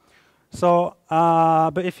crutches. So,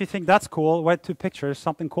 but if you think that's cool, wait 2 pictures,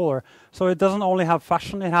 something cooler. So it doesn't only have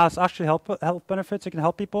fashion, it has actually health benefits. It can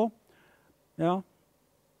help people, you know,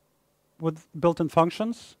 with built-in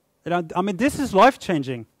functions. You know, I mean, this is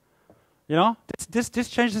life-changing. You know, this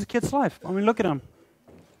changes a kid's life. I mean, look at him.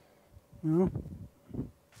 You know,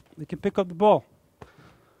 they can pick up the ball.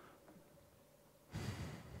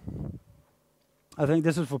 I think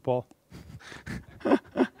this is for Paul.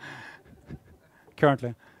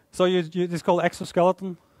 Currently. So it's called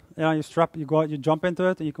exoskeleton. You know, you strap, you go out, you jump into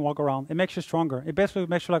it, and you can walk around. It makes you stronger. It basically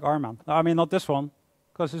makes you like Iron Man. I mean, not this one,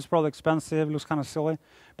 because it's probably expensive. It looks kind of silly.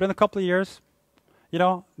 But in a couple of years, you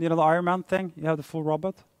know the Iron Man thing. You have the full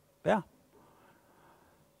robot. Yeah.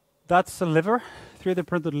 That's a liver, 3D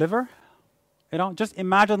printed liver. You know, just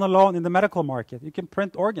imagine alone in the medical market, you can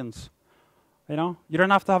print organs. You know, you don't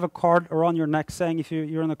have to have a card around your neck saying if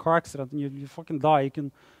you're in a car accident and you fucking die, you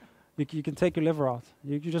can take your liver out.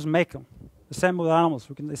 You just make them. The same with animals.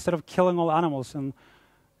 We can, instead of killing all animals in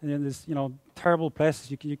these, you know, terrible places,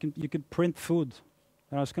 you can print food.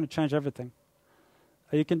 You know, it's going to change everything.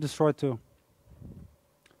 You can destroy too.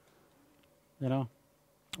 You know,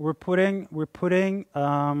 we're putting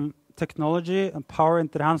technology and power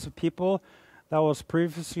into the hands of people that was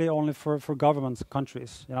previously only for governments and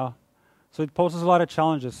countries. You know, so it poses a lot of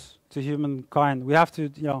challenges to humankind. We have to,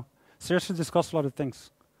 you know, seriously discuss a lot of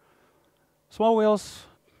things. Small wheels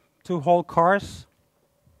to hold cars,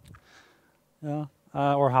 yeah,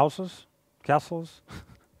 or houses, castles.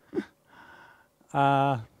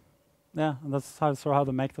 Yeah, and that's sort of how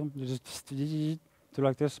they make them. You just do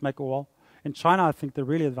like this, make a wall. In China, I think they're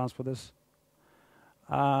really advanced with this.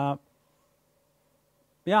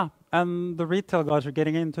 Yeah, and the retail guys are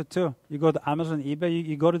getting into it too. You go to Amazon, eBay,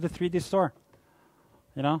 you go to the 3D store.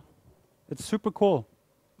 You know, it's super cool.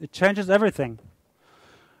 It changes everything.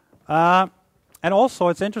 And also,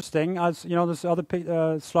 it's interesting, as you know, this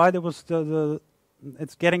other slide, it was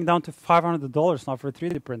it's getting down to $500 now for a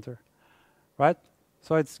 3D printer, right?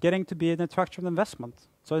 So it's getting to be an attractive investment.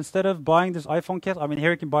 So instead of buying this iPhone case, I mean, here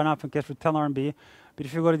you can buy an iPhone case for 10 RMB, but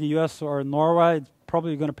if you go to the US or Norway, it's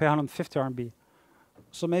probably going to pay 150 RMB.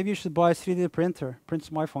 So maybe you should buy a 3D printer, print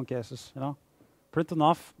some iPhone cases, you know, print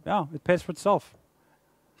enough, yeah, it pays for itself,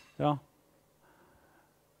 yeah.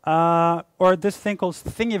 Or this thing called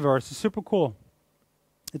Thingiverse is super cool.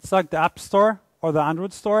 It's like the App Store or the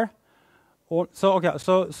Android store. So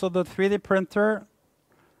the 3D printer,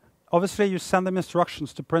 obviously you send them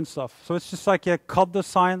instructions to print stuff. So it's just like a CAD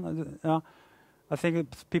design. I think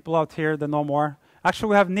people out here, they know more.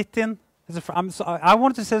 Actually, we have Nitin. I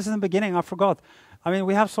wanted to say this in the beginning, I forgot. I mean,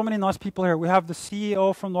 we have so many nice people here. We have the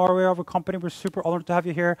CEO from Norway of a company. We're super honored to have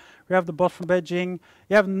you here. We have the boss from Beijing.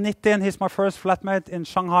 You have Nitin. He's my first flatmate in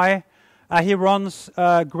Shanghai. He runs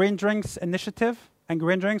Green Drinks Initiative and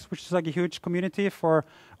Green Drinks, which is like a huge community for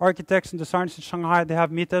architects and designers in Shanghai. They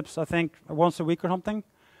have meetups, I think, once a week or something.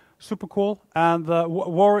 Super cool. And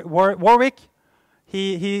Warwick,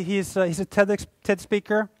 he's a TED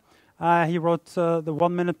speaker. He wrote the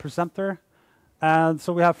 1 Minute Presenter. And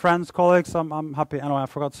so we have friends, colleagues. I'm happy. I know I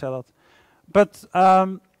forgot to say that. But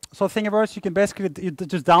so Thingiverse, you can basically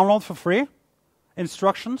just download for free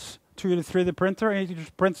instructions to your 3D printer, and you can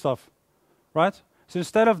just print stuff, right? So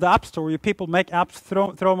instead of the App Store, where people make apps,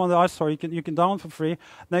 throw them on the App Store, you can download for free.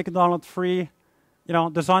 Then you can download free,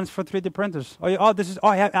 designs for 3D printers. This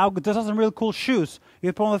has some really cool shoes.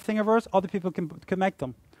 You put on the Thingiverse, other people can make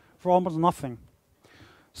them for almost nothing.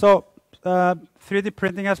 So 3D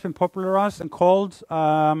printing has been popularized and called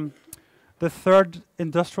the third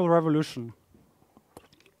industrial revolution.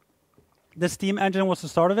 The steam engine was the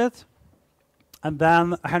start of it, and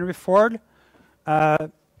then Henry Ford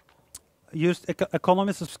used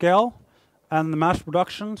economies of scale and mass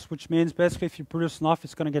productions, which means basically if you produce enough,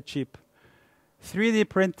 it's going to get cheap. 3D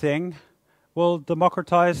printing will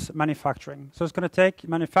democratize manufacturing. So it's going to take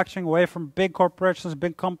manufacturing away from big corporations,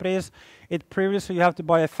 big companies. Previously, you have to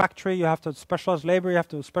buy a factory, you have to specialize labor, you have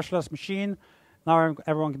to specialize machine. Now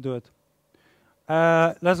everyone can do it.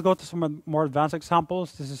 Let's go to some more advanced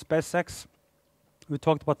examples. This is SpaceX. We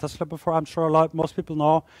talked about Tesla before. I'm sure most people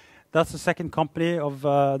know that's the second company of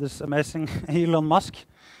this amazing Elon Musk.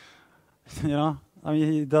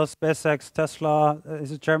 He does SpaceX, Tesla.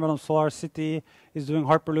 He's the chairman of Solar City. He's doing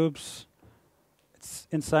Hyperloops. It's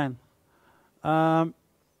insane. And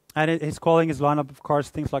he's calling his lineup of cars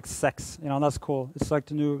things like sex. That's cool. It's like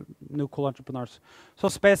the new cool entrepreneurs. So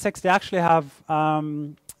SpaceX, they actually have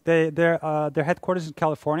their headquarters in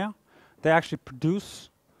California. They actually produce.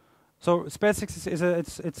 So SpaceX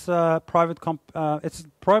is a private it's a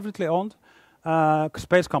privately owned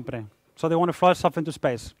space company. So they want to fly stuff into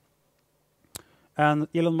space. And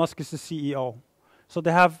Elon Musk is the CEO. So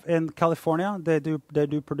they have in California, they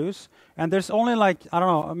do produce. And there's only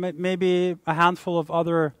maybe a handful of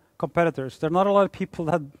other competitors. There are not a lot of people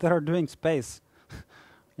that are doing space.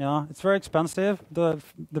 It's very expensive. The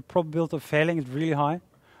probability of failing is really high.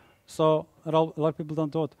 So a lot of people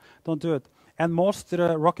don't do it. And most of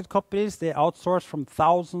the rocket companies, they outsource from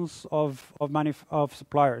thousands of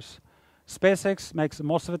suppliers. SpaceX makes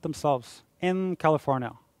most of it themselves in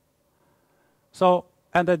California. So,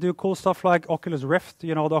 and they do cool stuff like Oculus Rift.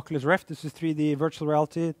 The Oculus Rift. This is 3D virtual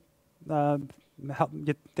reality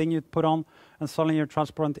thing you put on, and suddenly you're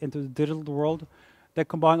transported into the digital world. They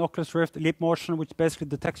combine Oculus Rift, Leap Motion, which basically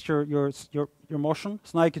detects your motion.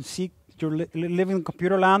 So now you can see you're living in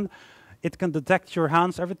computer land. It can detect your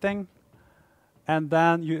hands, everything. And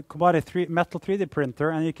then you combine a metal 3D printer,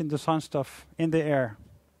 and you can design stuff in the air.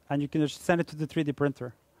 And you can just send it to the 3D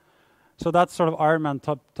printer. So that's sort of Iron Man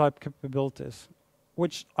type capabilities.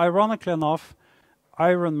 Which, ironically enough,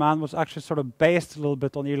 Iron Man was actually sort of based a little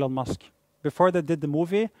bit on Elon Musk. Before they did the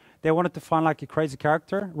movie, they wanted to find like a crazy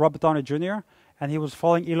character, Robert Downey Jr., and he was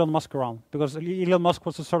following Elon Musk around. Because Elon Musk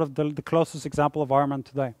was the closest example of Iron Man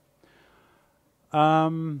today.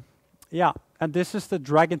 Yeah, and this is the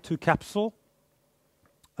Dragon 2 capsule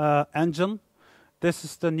engine. This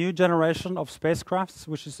is the new generation of spacecrafts,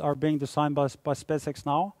 which are being designed by SpaceX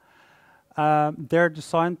now. They're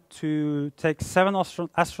designed to take 7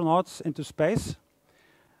 astronauts into space,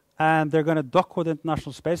 and they're going to dock with the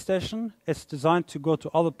International Space Station. It's designed to go to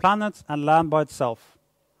other planets and land by itself.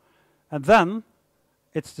 And then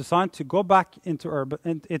it's designed to go back into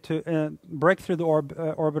break through the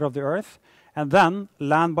orbit of the Earth, and then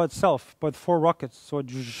land by itself with 4 rockets. So it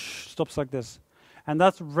stops like this. And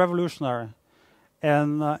that's revolutionary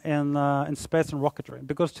in space and rocketry.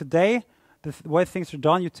 Because today, the way things are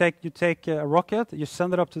done, you take a rocket, you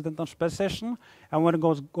send it up to the International Space Station, and when it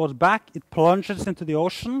goes back, it plunges into the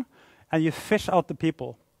ocean, and you fish out the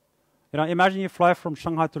people. Imagine you fly from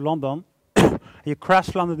Shanghai to London, you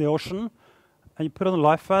crash land in the ocean, and you put on a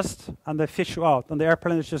life vest, and they fish you out, and the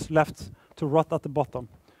airplane is just left to rot at the bottom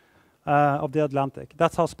of the Atlantic.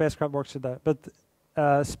 That's how spacecraft works today. But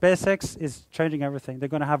SpaceX is changing everything. They're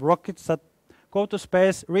going to have rockets that go to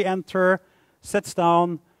space, re-enter, sets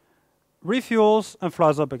down, refuels, and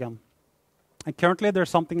flies up again. And currently, there's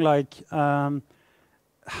something like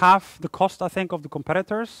half the cost, I think, of the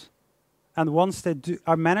competitors. And once they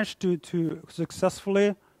are managed to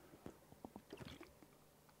successfully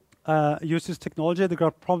use this technology, they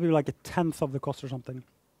got probably like a tenth of the cost or something,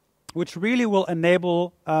 which really will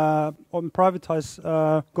enable or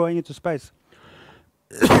privatize going into space.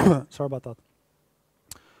 Sorry about that.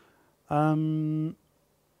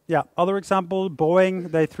 Yeah, other example,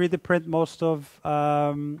 Boeing, they 3D print most of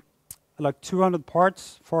like 200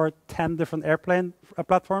 parts for 10 different airplane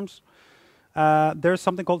platforms. There's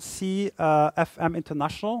something called CFM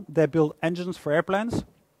International. They build engines for airplanes.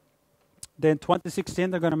 Then in 2016,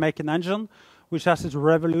 they're going to make an engine which has this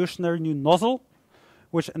revolutionary new nozzle,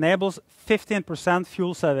 which enables 15%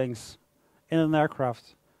 fuel savings in an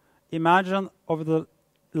aircraft. Imagine over the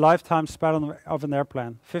lifetime span of an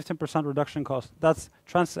airplane, 15% reduction in cost. That's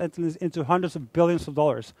translated into hundreds of billions of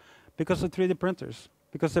dollars because of 3D printers,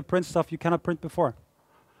 because they print stuff you cannot print before.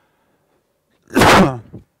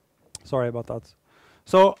 Sorry about that.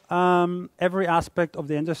 So every aspect of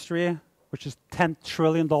the industry, which is $10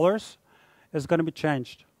 trillion, is going to be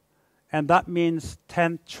changed. And that means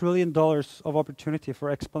 $10 trillion of opportunity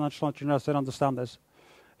for exponential entrepreneurs that understand this.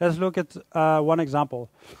 Let's look at one example.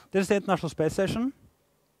 This is the International Space Station.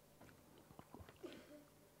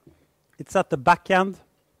 It's at the back end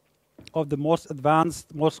of the most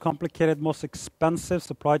advanced, most complicated, most expensive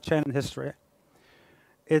supply chain in history.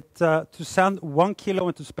 To send 1 kilo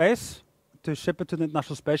into space, to ship it to the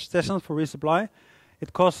International Space Station for resupply,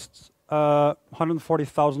 it costs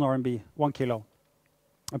 140,000 RMB, 1 kilo.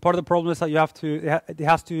 And part of the problem is that it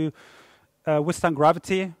has to withstand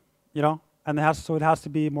gravity, you know, and so it has to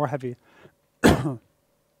be more heavy.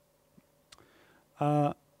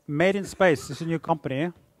 Made in Space is a new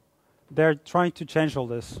company. They're trying to change all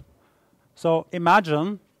this. So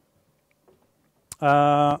imagine,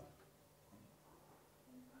 so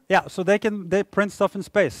they print stuff in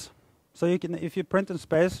space. So if you print in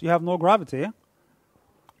space, you have no gravity,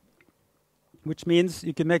 which means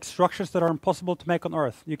you can make structures that are impossible to make on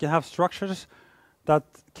Earth. You can have structures that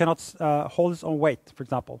cannot hold its own weight, for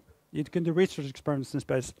example. You can do research experiments in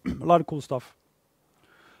space. A lot of cool stuff.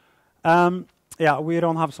 Yeah, we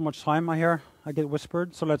don't have so much time, I hear. I get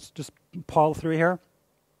whispered, so let's just pile through here.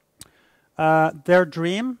 Their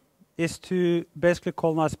dream is to basically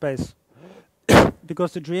colonize space.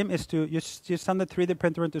 Because the dream is to, you send the 3D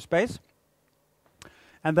printer into space,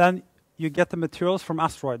 and then you get the materials from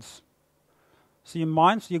asteroids. So you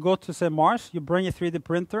mine, so you go to, say, Mars, you bring a 3D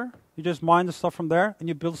printer, you just mine the stuff from there, and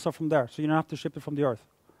you build stuff from there, so you don't have to ship it from the Earth.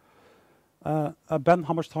 Ben,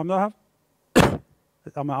 how much time do I have?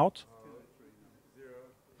 Am I out?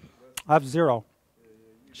 I have 0.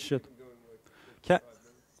 Shit.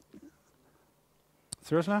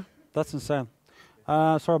 Seriously? That's insane.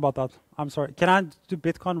 Sorry about that. I'm sorry. Can I do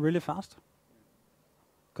Bitcoin really fast?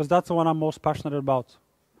 Because that's the one I'm most passionate about.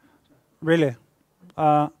 Really.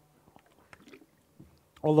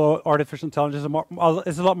 Although artificial intelligence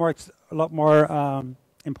is a lot more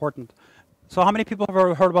important. So how many people have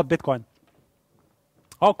ever heard about Bitcoin?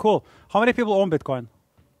 Oh, cool. How many people own Bitcoin?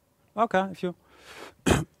 Okay, a few.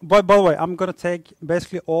 By the way, I'm going to take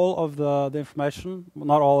basically all of the information, well,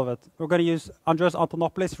 not all of it. We're going to use Andreas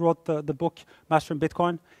Antonopoulos wrote the book Mastering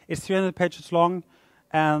Bitcoin. It's 300 pages long,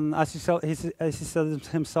 and as he said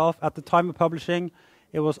himself, at the time of publishing,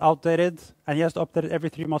 it was outdated, and he has to update it every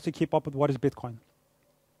 3 months to keep up with what is Bitcoin.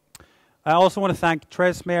 I also want to thank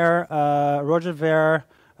Trace Mayer, Roger Ver,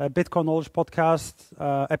 Bitcoin Knowledge Podcast,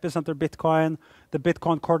 Epicenter Bitcoin, the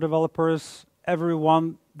Bitcoin core developers,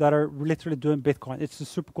 everyone that are literally doing Bitcoin. It's a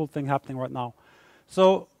super cool thing happening right now.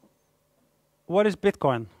 So, what is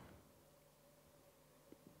Bitcoin?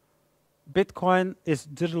 Bitcoin is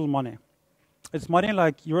digital money. It's money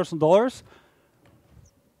like euros and dollars,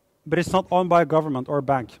 but it's not owned by a government or a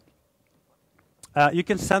bank. You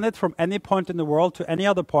can send it from any point in the world to any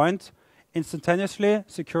other point instantaneously,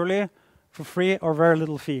 securely, for free or very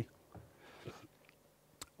little fee.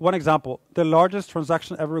 One example, the largest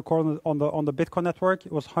transaction ever recorded on the Bitcoin network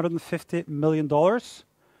was $150 million.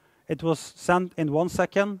 It was sent in 1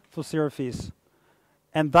 second for 0 fees.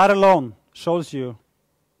 And that alone shows you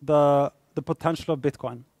the potential of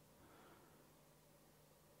Bitcoin.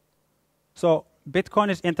 So Bitcoin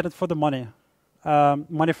is internet for the money,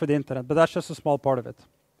 money for the internet, but that's just a small part of it.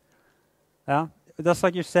 Yeah, that's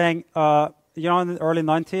like you're saying, you know, in the early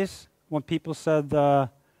 90s, when people said,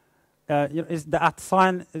 is the @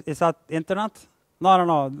 sign, is that internet?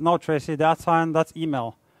 No, Tracy, the @ sign, that's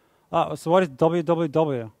email. So what is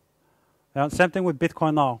www? Same thing with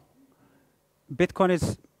Bitcoin now.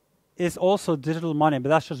 Bitcoin is also digital money, but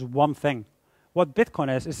that's just one thing. What Bitcoin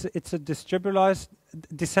is it's a decentralized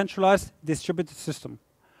distributed system.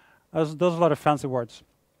 Those are a lot of fancy words.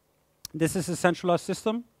 This is a centralized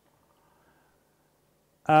system.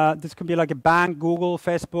 This could be like a bank, Google,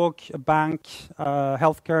 Facebook, a bank,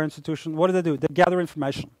 healthcare institution. What do? They gather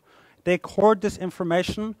information. They hoard this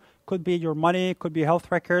information. Could be your money, could be health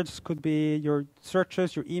records, could be your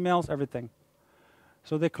searches, your emails, everything.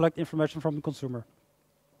 So they collect information from the consumer.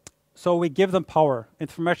 So we give them power.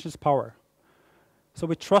 Information is power. So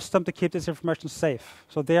we trust them to keep this information safe.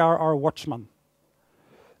 So they are our watchmen.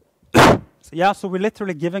 So we're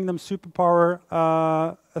literally giving them superpower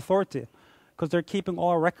authority, because they're keeping all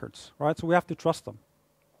our records, right? So we have to trust them.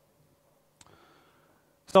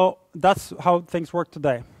 So that's how things work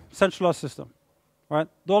today. Centralized system, right?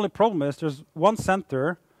 The only problem is there's one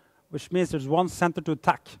center which means there's one center to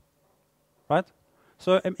attack, right?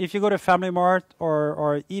 So if you go to Family Mart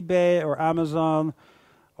or eBay or Amazon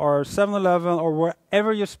or 7-Eleven or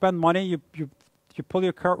wherever you spend money, you pull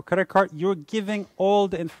your credit card, you're giving all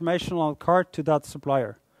the information on the card to that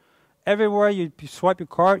supplier. Everywhere you swipe your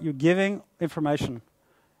card, you're giving information.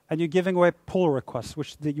 And you're giving away pull requests,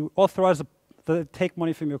 which you authorize to take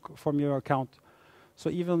money from your account. So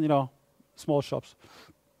even, small shops.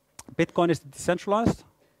 Bitcoin is decentralized,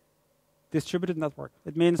 distributed network.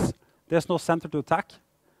 It means there's no center to attack,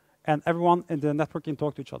 and everyone in the network can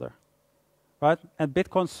talk to each other, right? And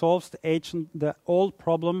Bitcoin solves the old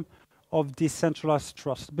problem of decentralized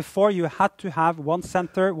trust. Before, you had to have one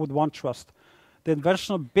center with one trust. The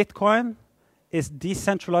invention of Bitcoin is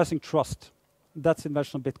decentralizing trust. That's the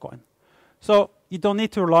invention of Bitcoin. So you don't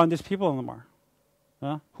need to rely on these people anymore.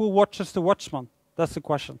 Who watches the watchman? That's the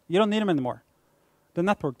question. You don't need them anymore. The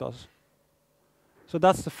network does. So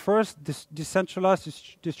that's the first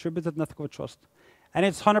decentralized distributed network of trust. And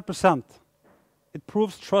it's 100%. It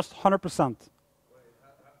proves trust 100%. Wait, how did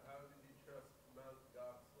you trust Mt.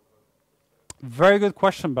 Gox 100%? Very good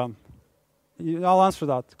question, Ben. I'll answer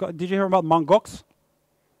that. Did you hear about Mt. Gox?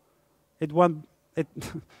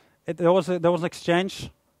 There was an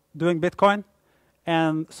exchange doing Bitcoin,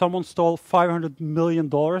 and someone stole $500 million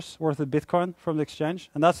worth of Bitcoin from the exchange,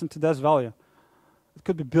 and that's in today's value. It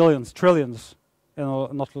could be billions, trillions in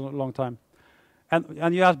not a long time.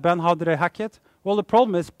 And you ask, Ben, how did they hack it? Well, the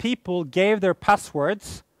problem is people gave their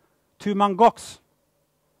passwords to Mt. Gox.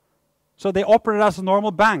 So they operated as a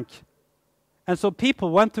normal bank. And so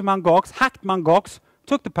people went to Mt. Gox, hacked Mt. Gox,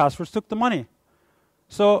 took the passwords, took the money.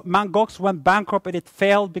 So Mt. Gox went bankrupt and it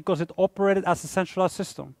failed because it operated as a centralized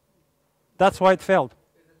system. That's why it failed.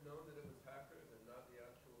 Is it known that it was hackers and not the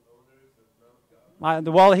actual owners of Mt.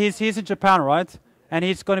 Gox? Well, he's in Japan, right? And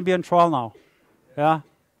he's going to be on trial now. Yeah.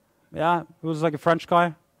 He was like a French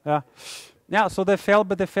guy. Yeah, so they failed,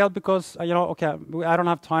 but they failed because, okay, I don't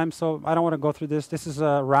have time, so I don't want to go through this. This is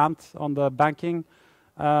a rant on the banking,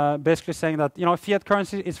 basically saying that, fiat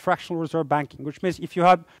currency is fractional reserve banking, which means if you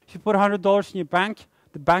put $100 in your bank,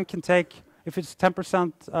 the bank can take, if it's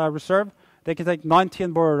 10% reserve, they can take 90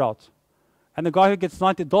 and borrow it out. And the guy who gets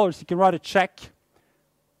 $90, he can write a check,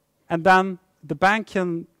 and then the bank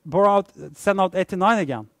can send out 89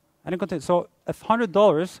 again. And it continues. So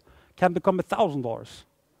 $100 can become $1,000.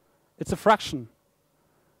 It's a fraction.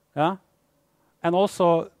 Yeah? And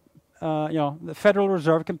also, the Federal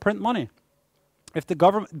Reserve can print money. If the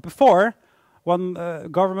government, before,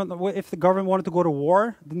 if the government wanted to go to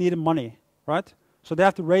war, they needed money, right? So they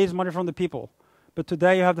have to raise money from the people. But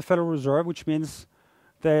today you have the Federal Reserve, which means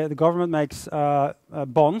the government makes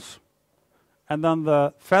bonds, and then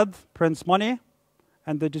the Fed prints money,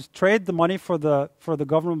 and they just trade the money for the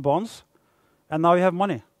government bonds, and now you have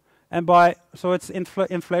money. And so it's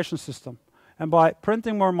inflation system. And by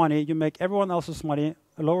printing more money, you make everyone else's money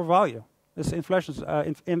a lower value. It's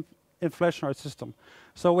inflationary system.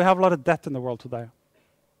 So we have a lot of debt in the world today.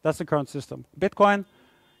 That's the current system. Bitcoin,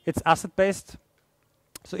 it's asset-based.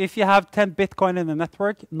 So if you have 10 Bitcoin in the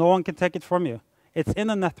network, no one can take it from you. It's in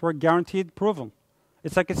the network, guaranteed, proven.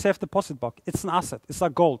 It's like a safe deposit box. It's an asset. It's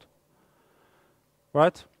like gold.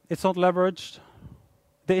 Right? It's not leveraged.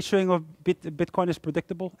 The issuing of Bitcoin is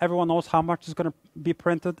predictable. Everyone knows how much is going to be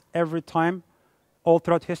printed every time, all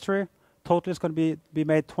throughout history. Total is going to be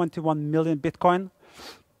made 21 million Bitcoin.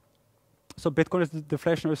 So Bitcoin is the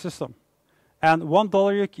deflationary system. And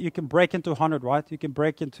 $1 you can break into 100, right? You can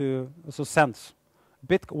break into cents.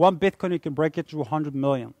 One Bitcoin you can break it to 100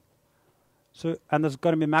 million. So, and there's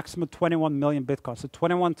going to be maximum 21 million Bitcoins. So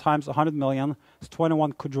 21 times 100 million is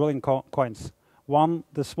 21 quadrillion coins.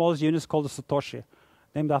 The smallest unit is called the Satoshi,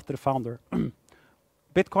 named after the founder.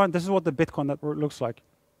 Bitcoin, this is what the Bitcoin network looks like.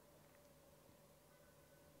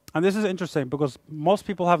 And this is interesting because most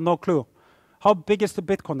people have no clue. How big is the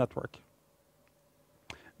Bitcoin network?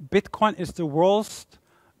 Bitcoin is the world's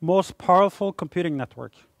most powerful computing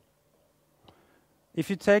network. If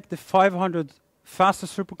you take the 500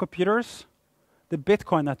 fastest supercomputers, the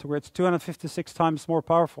Bitcoin network is 256 times more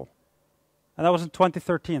powerful. And that was in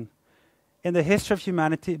 2013. In the history of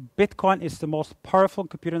humanity, Bitcoin is the most powerful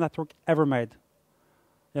computer network ever made.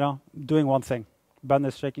 Doing one thing. Ben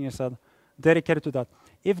is shaking his head. Dedicated to that.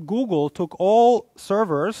 If Google took all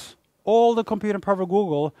servers, all the computing power of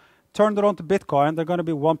Google, turned it on to Bitcoin, they're going to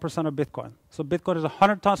be 1% of Bitcoin. So Bitcoin is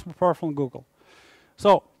 100 times more powerful than Google.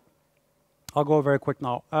 So I'll go very quick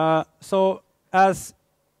now. So as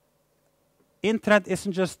internet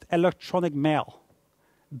isn't just electronic mail,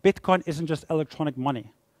 Bitcoin isn't just electronic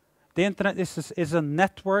money. The internet is a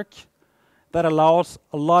network that allows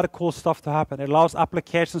a lot of cool stuff to happen. It allows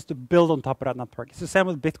applications to build on top of that network. It's the same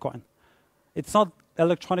with Bitcoin. It's not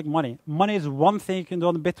electronic money. Money is one thing you can do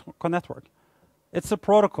on the Bitcoin network. It's a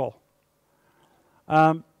protocol.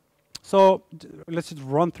 So let's just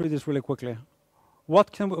run through this really quickly.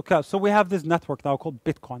 What can we, okay, so we have this network now called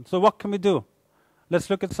Bitcoin. So what can we do? Let's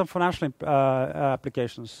look at some financial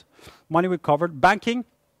applications. Money we covered. Banking.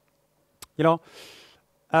 You know,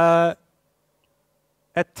 a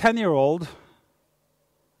 10-year-old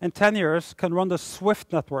in 10 years can run the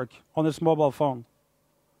SWIFT network on his mobile phone.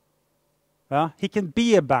 Yeah? He can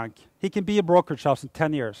be a bank. He can be a brokerage house in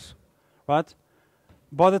 10 years. Right?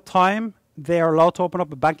 By the time they are allowed to open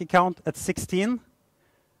up a bank account at 16,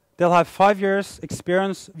 they'll have 5 years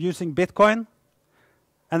experience using Bitcoin.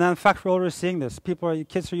 And then, in fact, we're already seeing this.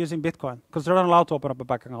 Kids are using Bitcoin because they're not allowed to open up a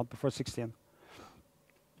bank account before 16.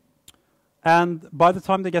 And by the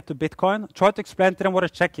time they get to Bitcoin, try to explain to them what a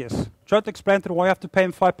check is. Try to explain to them why you have to pay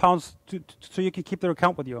them £5 so you can keep their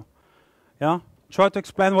account with you. Yeah? Try to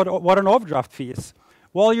explain what an overdraft fee is.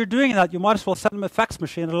 While you're doing that, you might as well send them a fax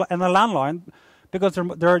machine and a landline because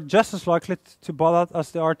they're just as likely to buy that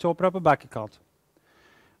as they are to open up a bank account.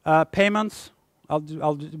 Payments, I'll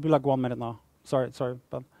do like 1 minute now. Sorry,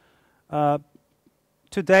 but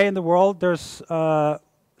today in the world, there's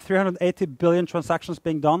 380 billion transactions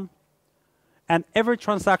being done. And every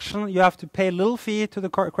transaction, you have to pay a little fee to the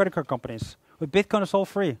credit card companies. With Bitcoin, it's all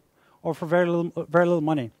free, or for very little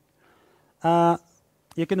money.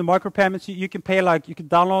 You can do micropayments. You can pay you can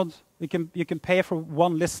download. You can pay for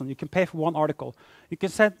one listen. You can pay for one article. You can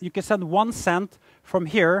send 1 cent from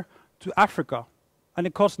here to Africa, and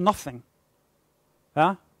it costs nothing.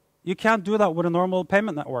 Yeah, you can't do that with a normal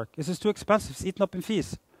payment network. This is too expensive. It's eaten up in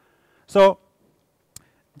fees. So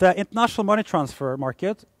the international money transfer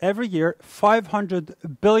market, every year, $500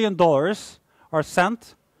 billion are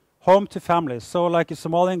sent home to families. So like a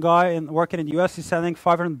Somalian guy working in the US, he's sending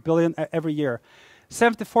 $500 billion every year.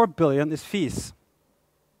 $74 billion is fees.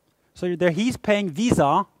 So he's paying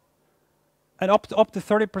Visa and up to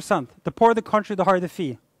 30%. The poorer the country, the higher the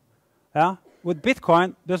fee. Yeah? With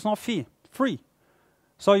Bitcoin, there's no fee. Free.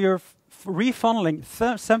 So you're refunneling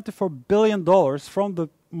 $74 billion from the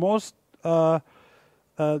most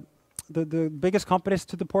the biggest companies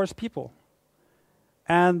to the poorest people.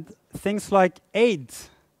 And things like aid,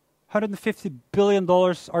 $150 billion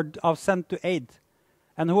are sent to aid.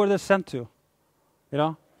 And who are they sent to? You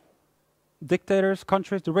know? Dictators,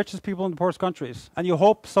 countries, the richest people in the poorest countries. And you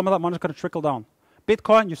hope some of that money is going to trickle down.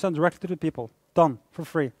 Bitcoin, you send directly to the people. Done, for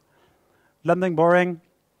free. Lending, borrowing.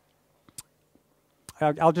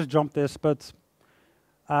 I'll just jump this, but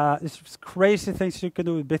it's crazy things you can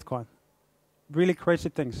do with Bitcoin. Really crazy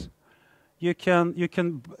things. You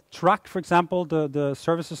can track, for example, the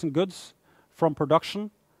services and goods from production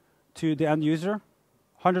to the end user,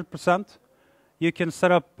 100%. You can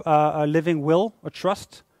set up a living will, a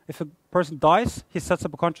trust. If a person dies, he sets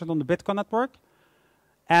up a contract on the Bitcoin network,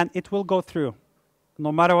 and it will go through.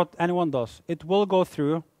 No matter what anyone does, it will go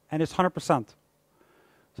through, and it's 100%.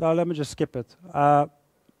 So let me just skip it.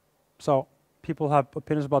 So people have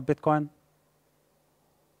opinions about Bitcoin.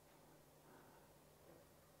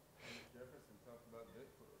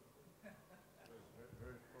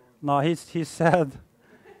 No, he said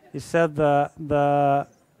the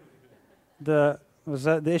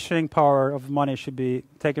issuing power of money should be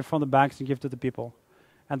taken from the banks and given to the people,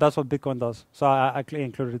 and that's what Bitcoin does. So I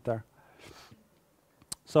included it there.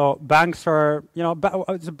 So banks are, are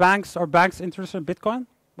banks interested in Bitcoin?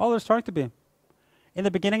 Well, they're starting to be. In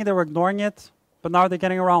the beginning, they were ignoring it, but now they're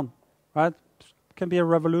getting around, right? It can be a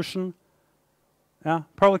revolution. Yeah,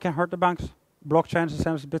 probably can hurt the banks. Blockchain is the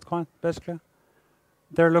same as Bitcoin, basically.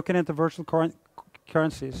 They're looking into virtual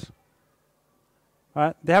currencies.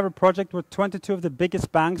 Right? They have a project with 22 of the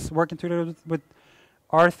biggest banks working together with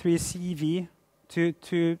R3CEV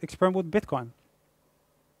to experiment with Bitcoin.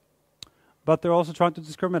 But they're also trying to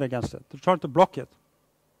discriminate against it. They're trying to block it.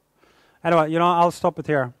 Anyway, I'll stop it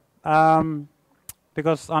here.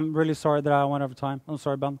 Because I'm really sorry that I went over time. I'm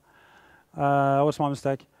sorry, Ben. That was my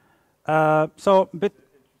mistake. It's a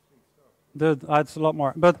lot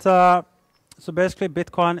more. But so basically,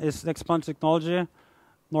 Bitcoin is an exponential technology.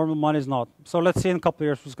 Normal money is not. So let's see in a couple of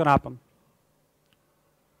years what's going to happen.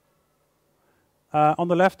 On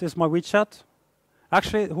the left is my WeChat.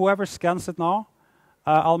 Actually, whoever scans it now,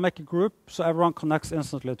 I'll make a group so everyone connects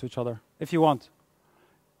instantly to each other, if you want.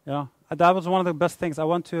 That was one of the best things. I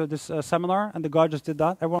went to this seminar, and the guy just did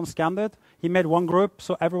that. Everyone scanned it. He made one group,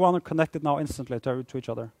 so everyone are connected now instantly to each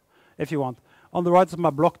other, if you want. On the right is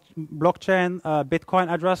my blockchain Bitcoin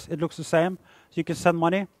address. It looks the same. So you can send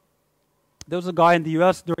money. There was a guy in the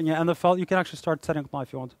US during an NFL. You can actually start setting up now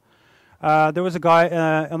if you want. There was a guy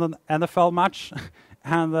in an NFL match,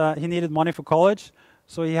 and he needed money for college.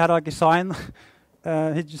 So he had like a sign.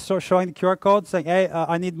 He just started showing the QR code saying, hey,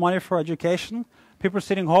 I need money for education. People are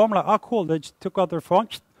sitting home like, oh, cool. They just took out their phone,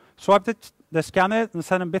 swiped it, they scanned it, and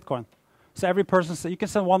sent him Bitcoin. So every person said, you can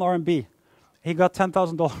send 1 RMB. He got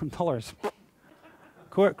 $10,000.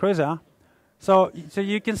 Crazy, huh? So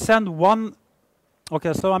you can send one.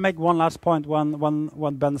 Okay, so I make one last point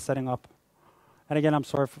when Ben's setting up. And again, I'm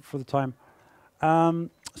sorry for the time.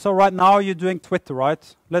 So right now you're doing Twitter,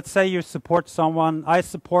 right? Let's say you support someone. I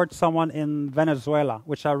support someone in Venezuela,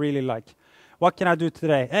 which I really like. What can I do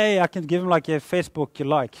today? Hey, I can give him like a Facebook you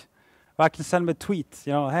like. Or I can send him a tweet.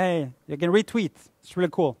 You know, hey, you can retweet. It's really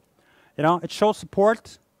cool. You know, it shows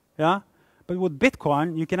support. Yeah. But with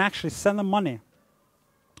Bitcoin, you can actually send them money,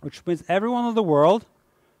 which means everyone in the world,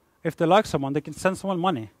 if they like someone, they can send someone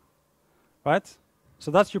money, right?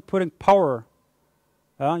 So that's you're putting power.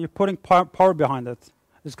 You're putting power behind it.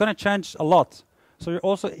 It's going to change a lot. So you're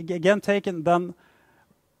also again taking then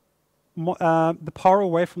the power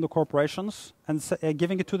away from the corporations and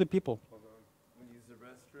giving it to the people. Hold on. When you use the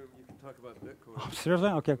restroom, you can talk about Bitcoin. Oh, seriously?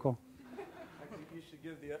 Okay, cool. I think you should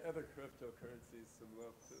give the other cryptocurrencies some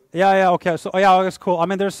love too. Yeah, okay. So yeah, it's cool. I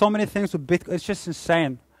mean, there's so many things with Bitcoin. It's just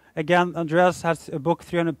insane. Again, Andreas has a book,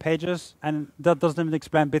 300 pages, and that doesn't even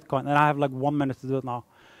explain Bitcoin. And I have like 1 minute to do it now.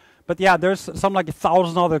 But yeah, there's some like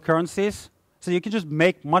 1,000 other currencies. So you can just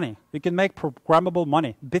make money. You can make programmable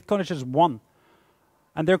money. Bitcoin is just one.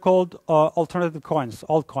 And they're called alternative coins,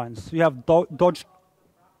 altcoins. You have Doge.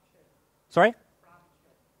 Sorry?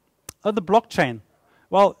 The blockchain.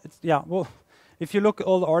 Well, yeah. Well, if you look at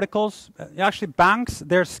all the articles, actually banks,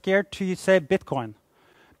 they're scared to say Bitcoin.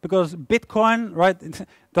 Because Bitcoin, right,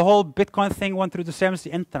 the whole Bitcoin thing went through the same as the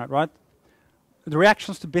internet, right? The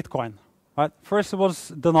reactions to Bitcoin, right? First it was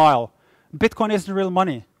denial. Bitcoin isn't real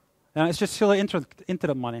money. It's just silly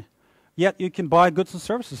internet money. Yet you can buy goods and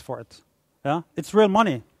services for it. Yeah, it's real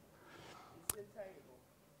money. It's intangible.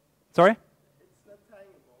 Sorry? It's not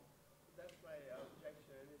tangible. That's my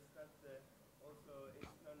objection. It's not also it's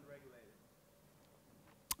non-regulated.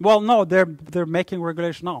 Well, no, they're making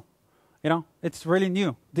regulation now. You know, it's really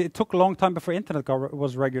new. It took a long time before internet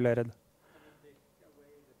was regulated.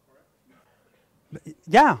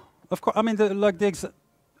 Yeah, of course. I mean,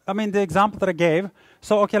 the example that I gave.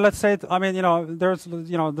 So, okay, let's say. I mean, you know, there's,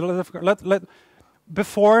 you know,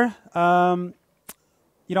 before,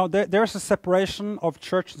 you know, there's a separation of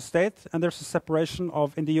church and state, and there's a separation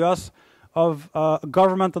of in the U.S. of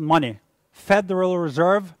government and money. Federal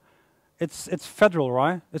Reserve, it's federal,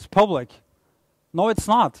 right? It's public. No, it's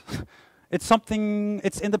not. It's something.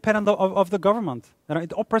 It's independent of the government. You know,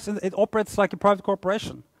 it operates like a private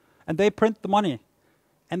corporation, and they print the money,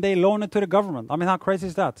 and they loan it to the government. I mean, how crazy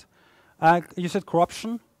is that? You said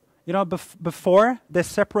corruption. You know, before they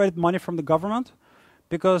separated money from the government,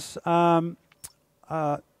 because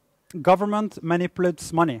government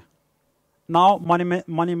manipulates money. Now money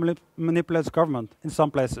manipulates government in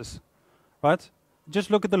some places, right? Just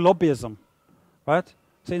look at the lobbyism, right?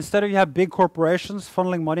 So instead of you have big corporations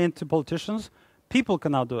funneling money into politicians, people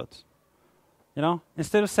can now do it. You know,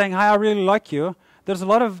 instead of saying, "Hi, I really like you," there's a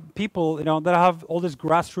lot of people, you know, that have all this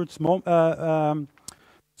grassroots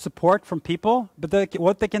support from people. But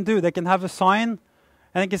what they can do, they can have a sign,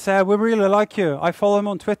 and they can say, "We really like you. I follow him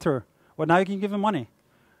on Twitter." Well, now you can give him money.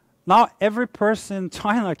 Now every person in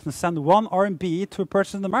China can send 1 RMB to a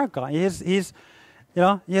person in America. He's you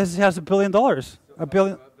know, he has $1 billion. $1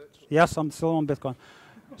 billion. Yes, I'm still on Bitcoin.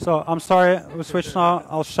 So I'm sorry, we switched now.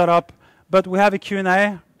 I'll shut up. But we have a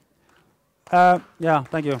Q&A. Yeah,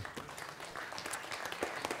 thank you.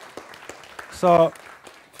 So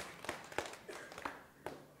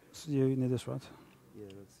you need this, right? Yeah,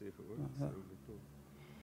 let's see if it works.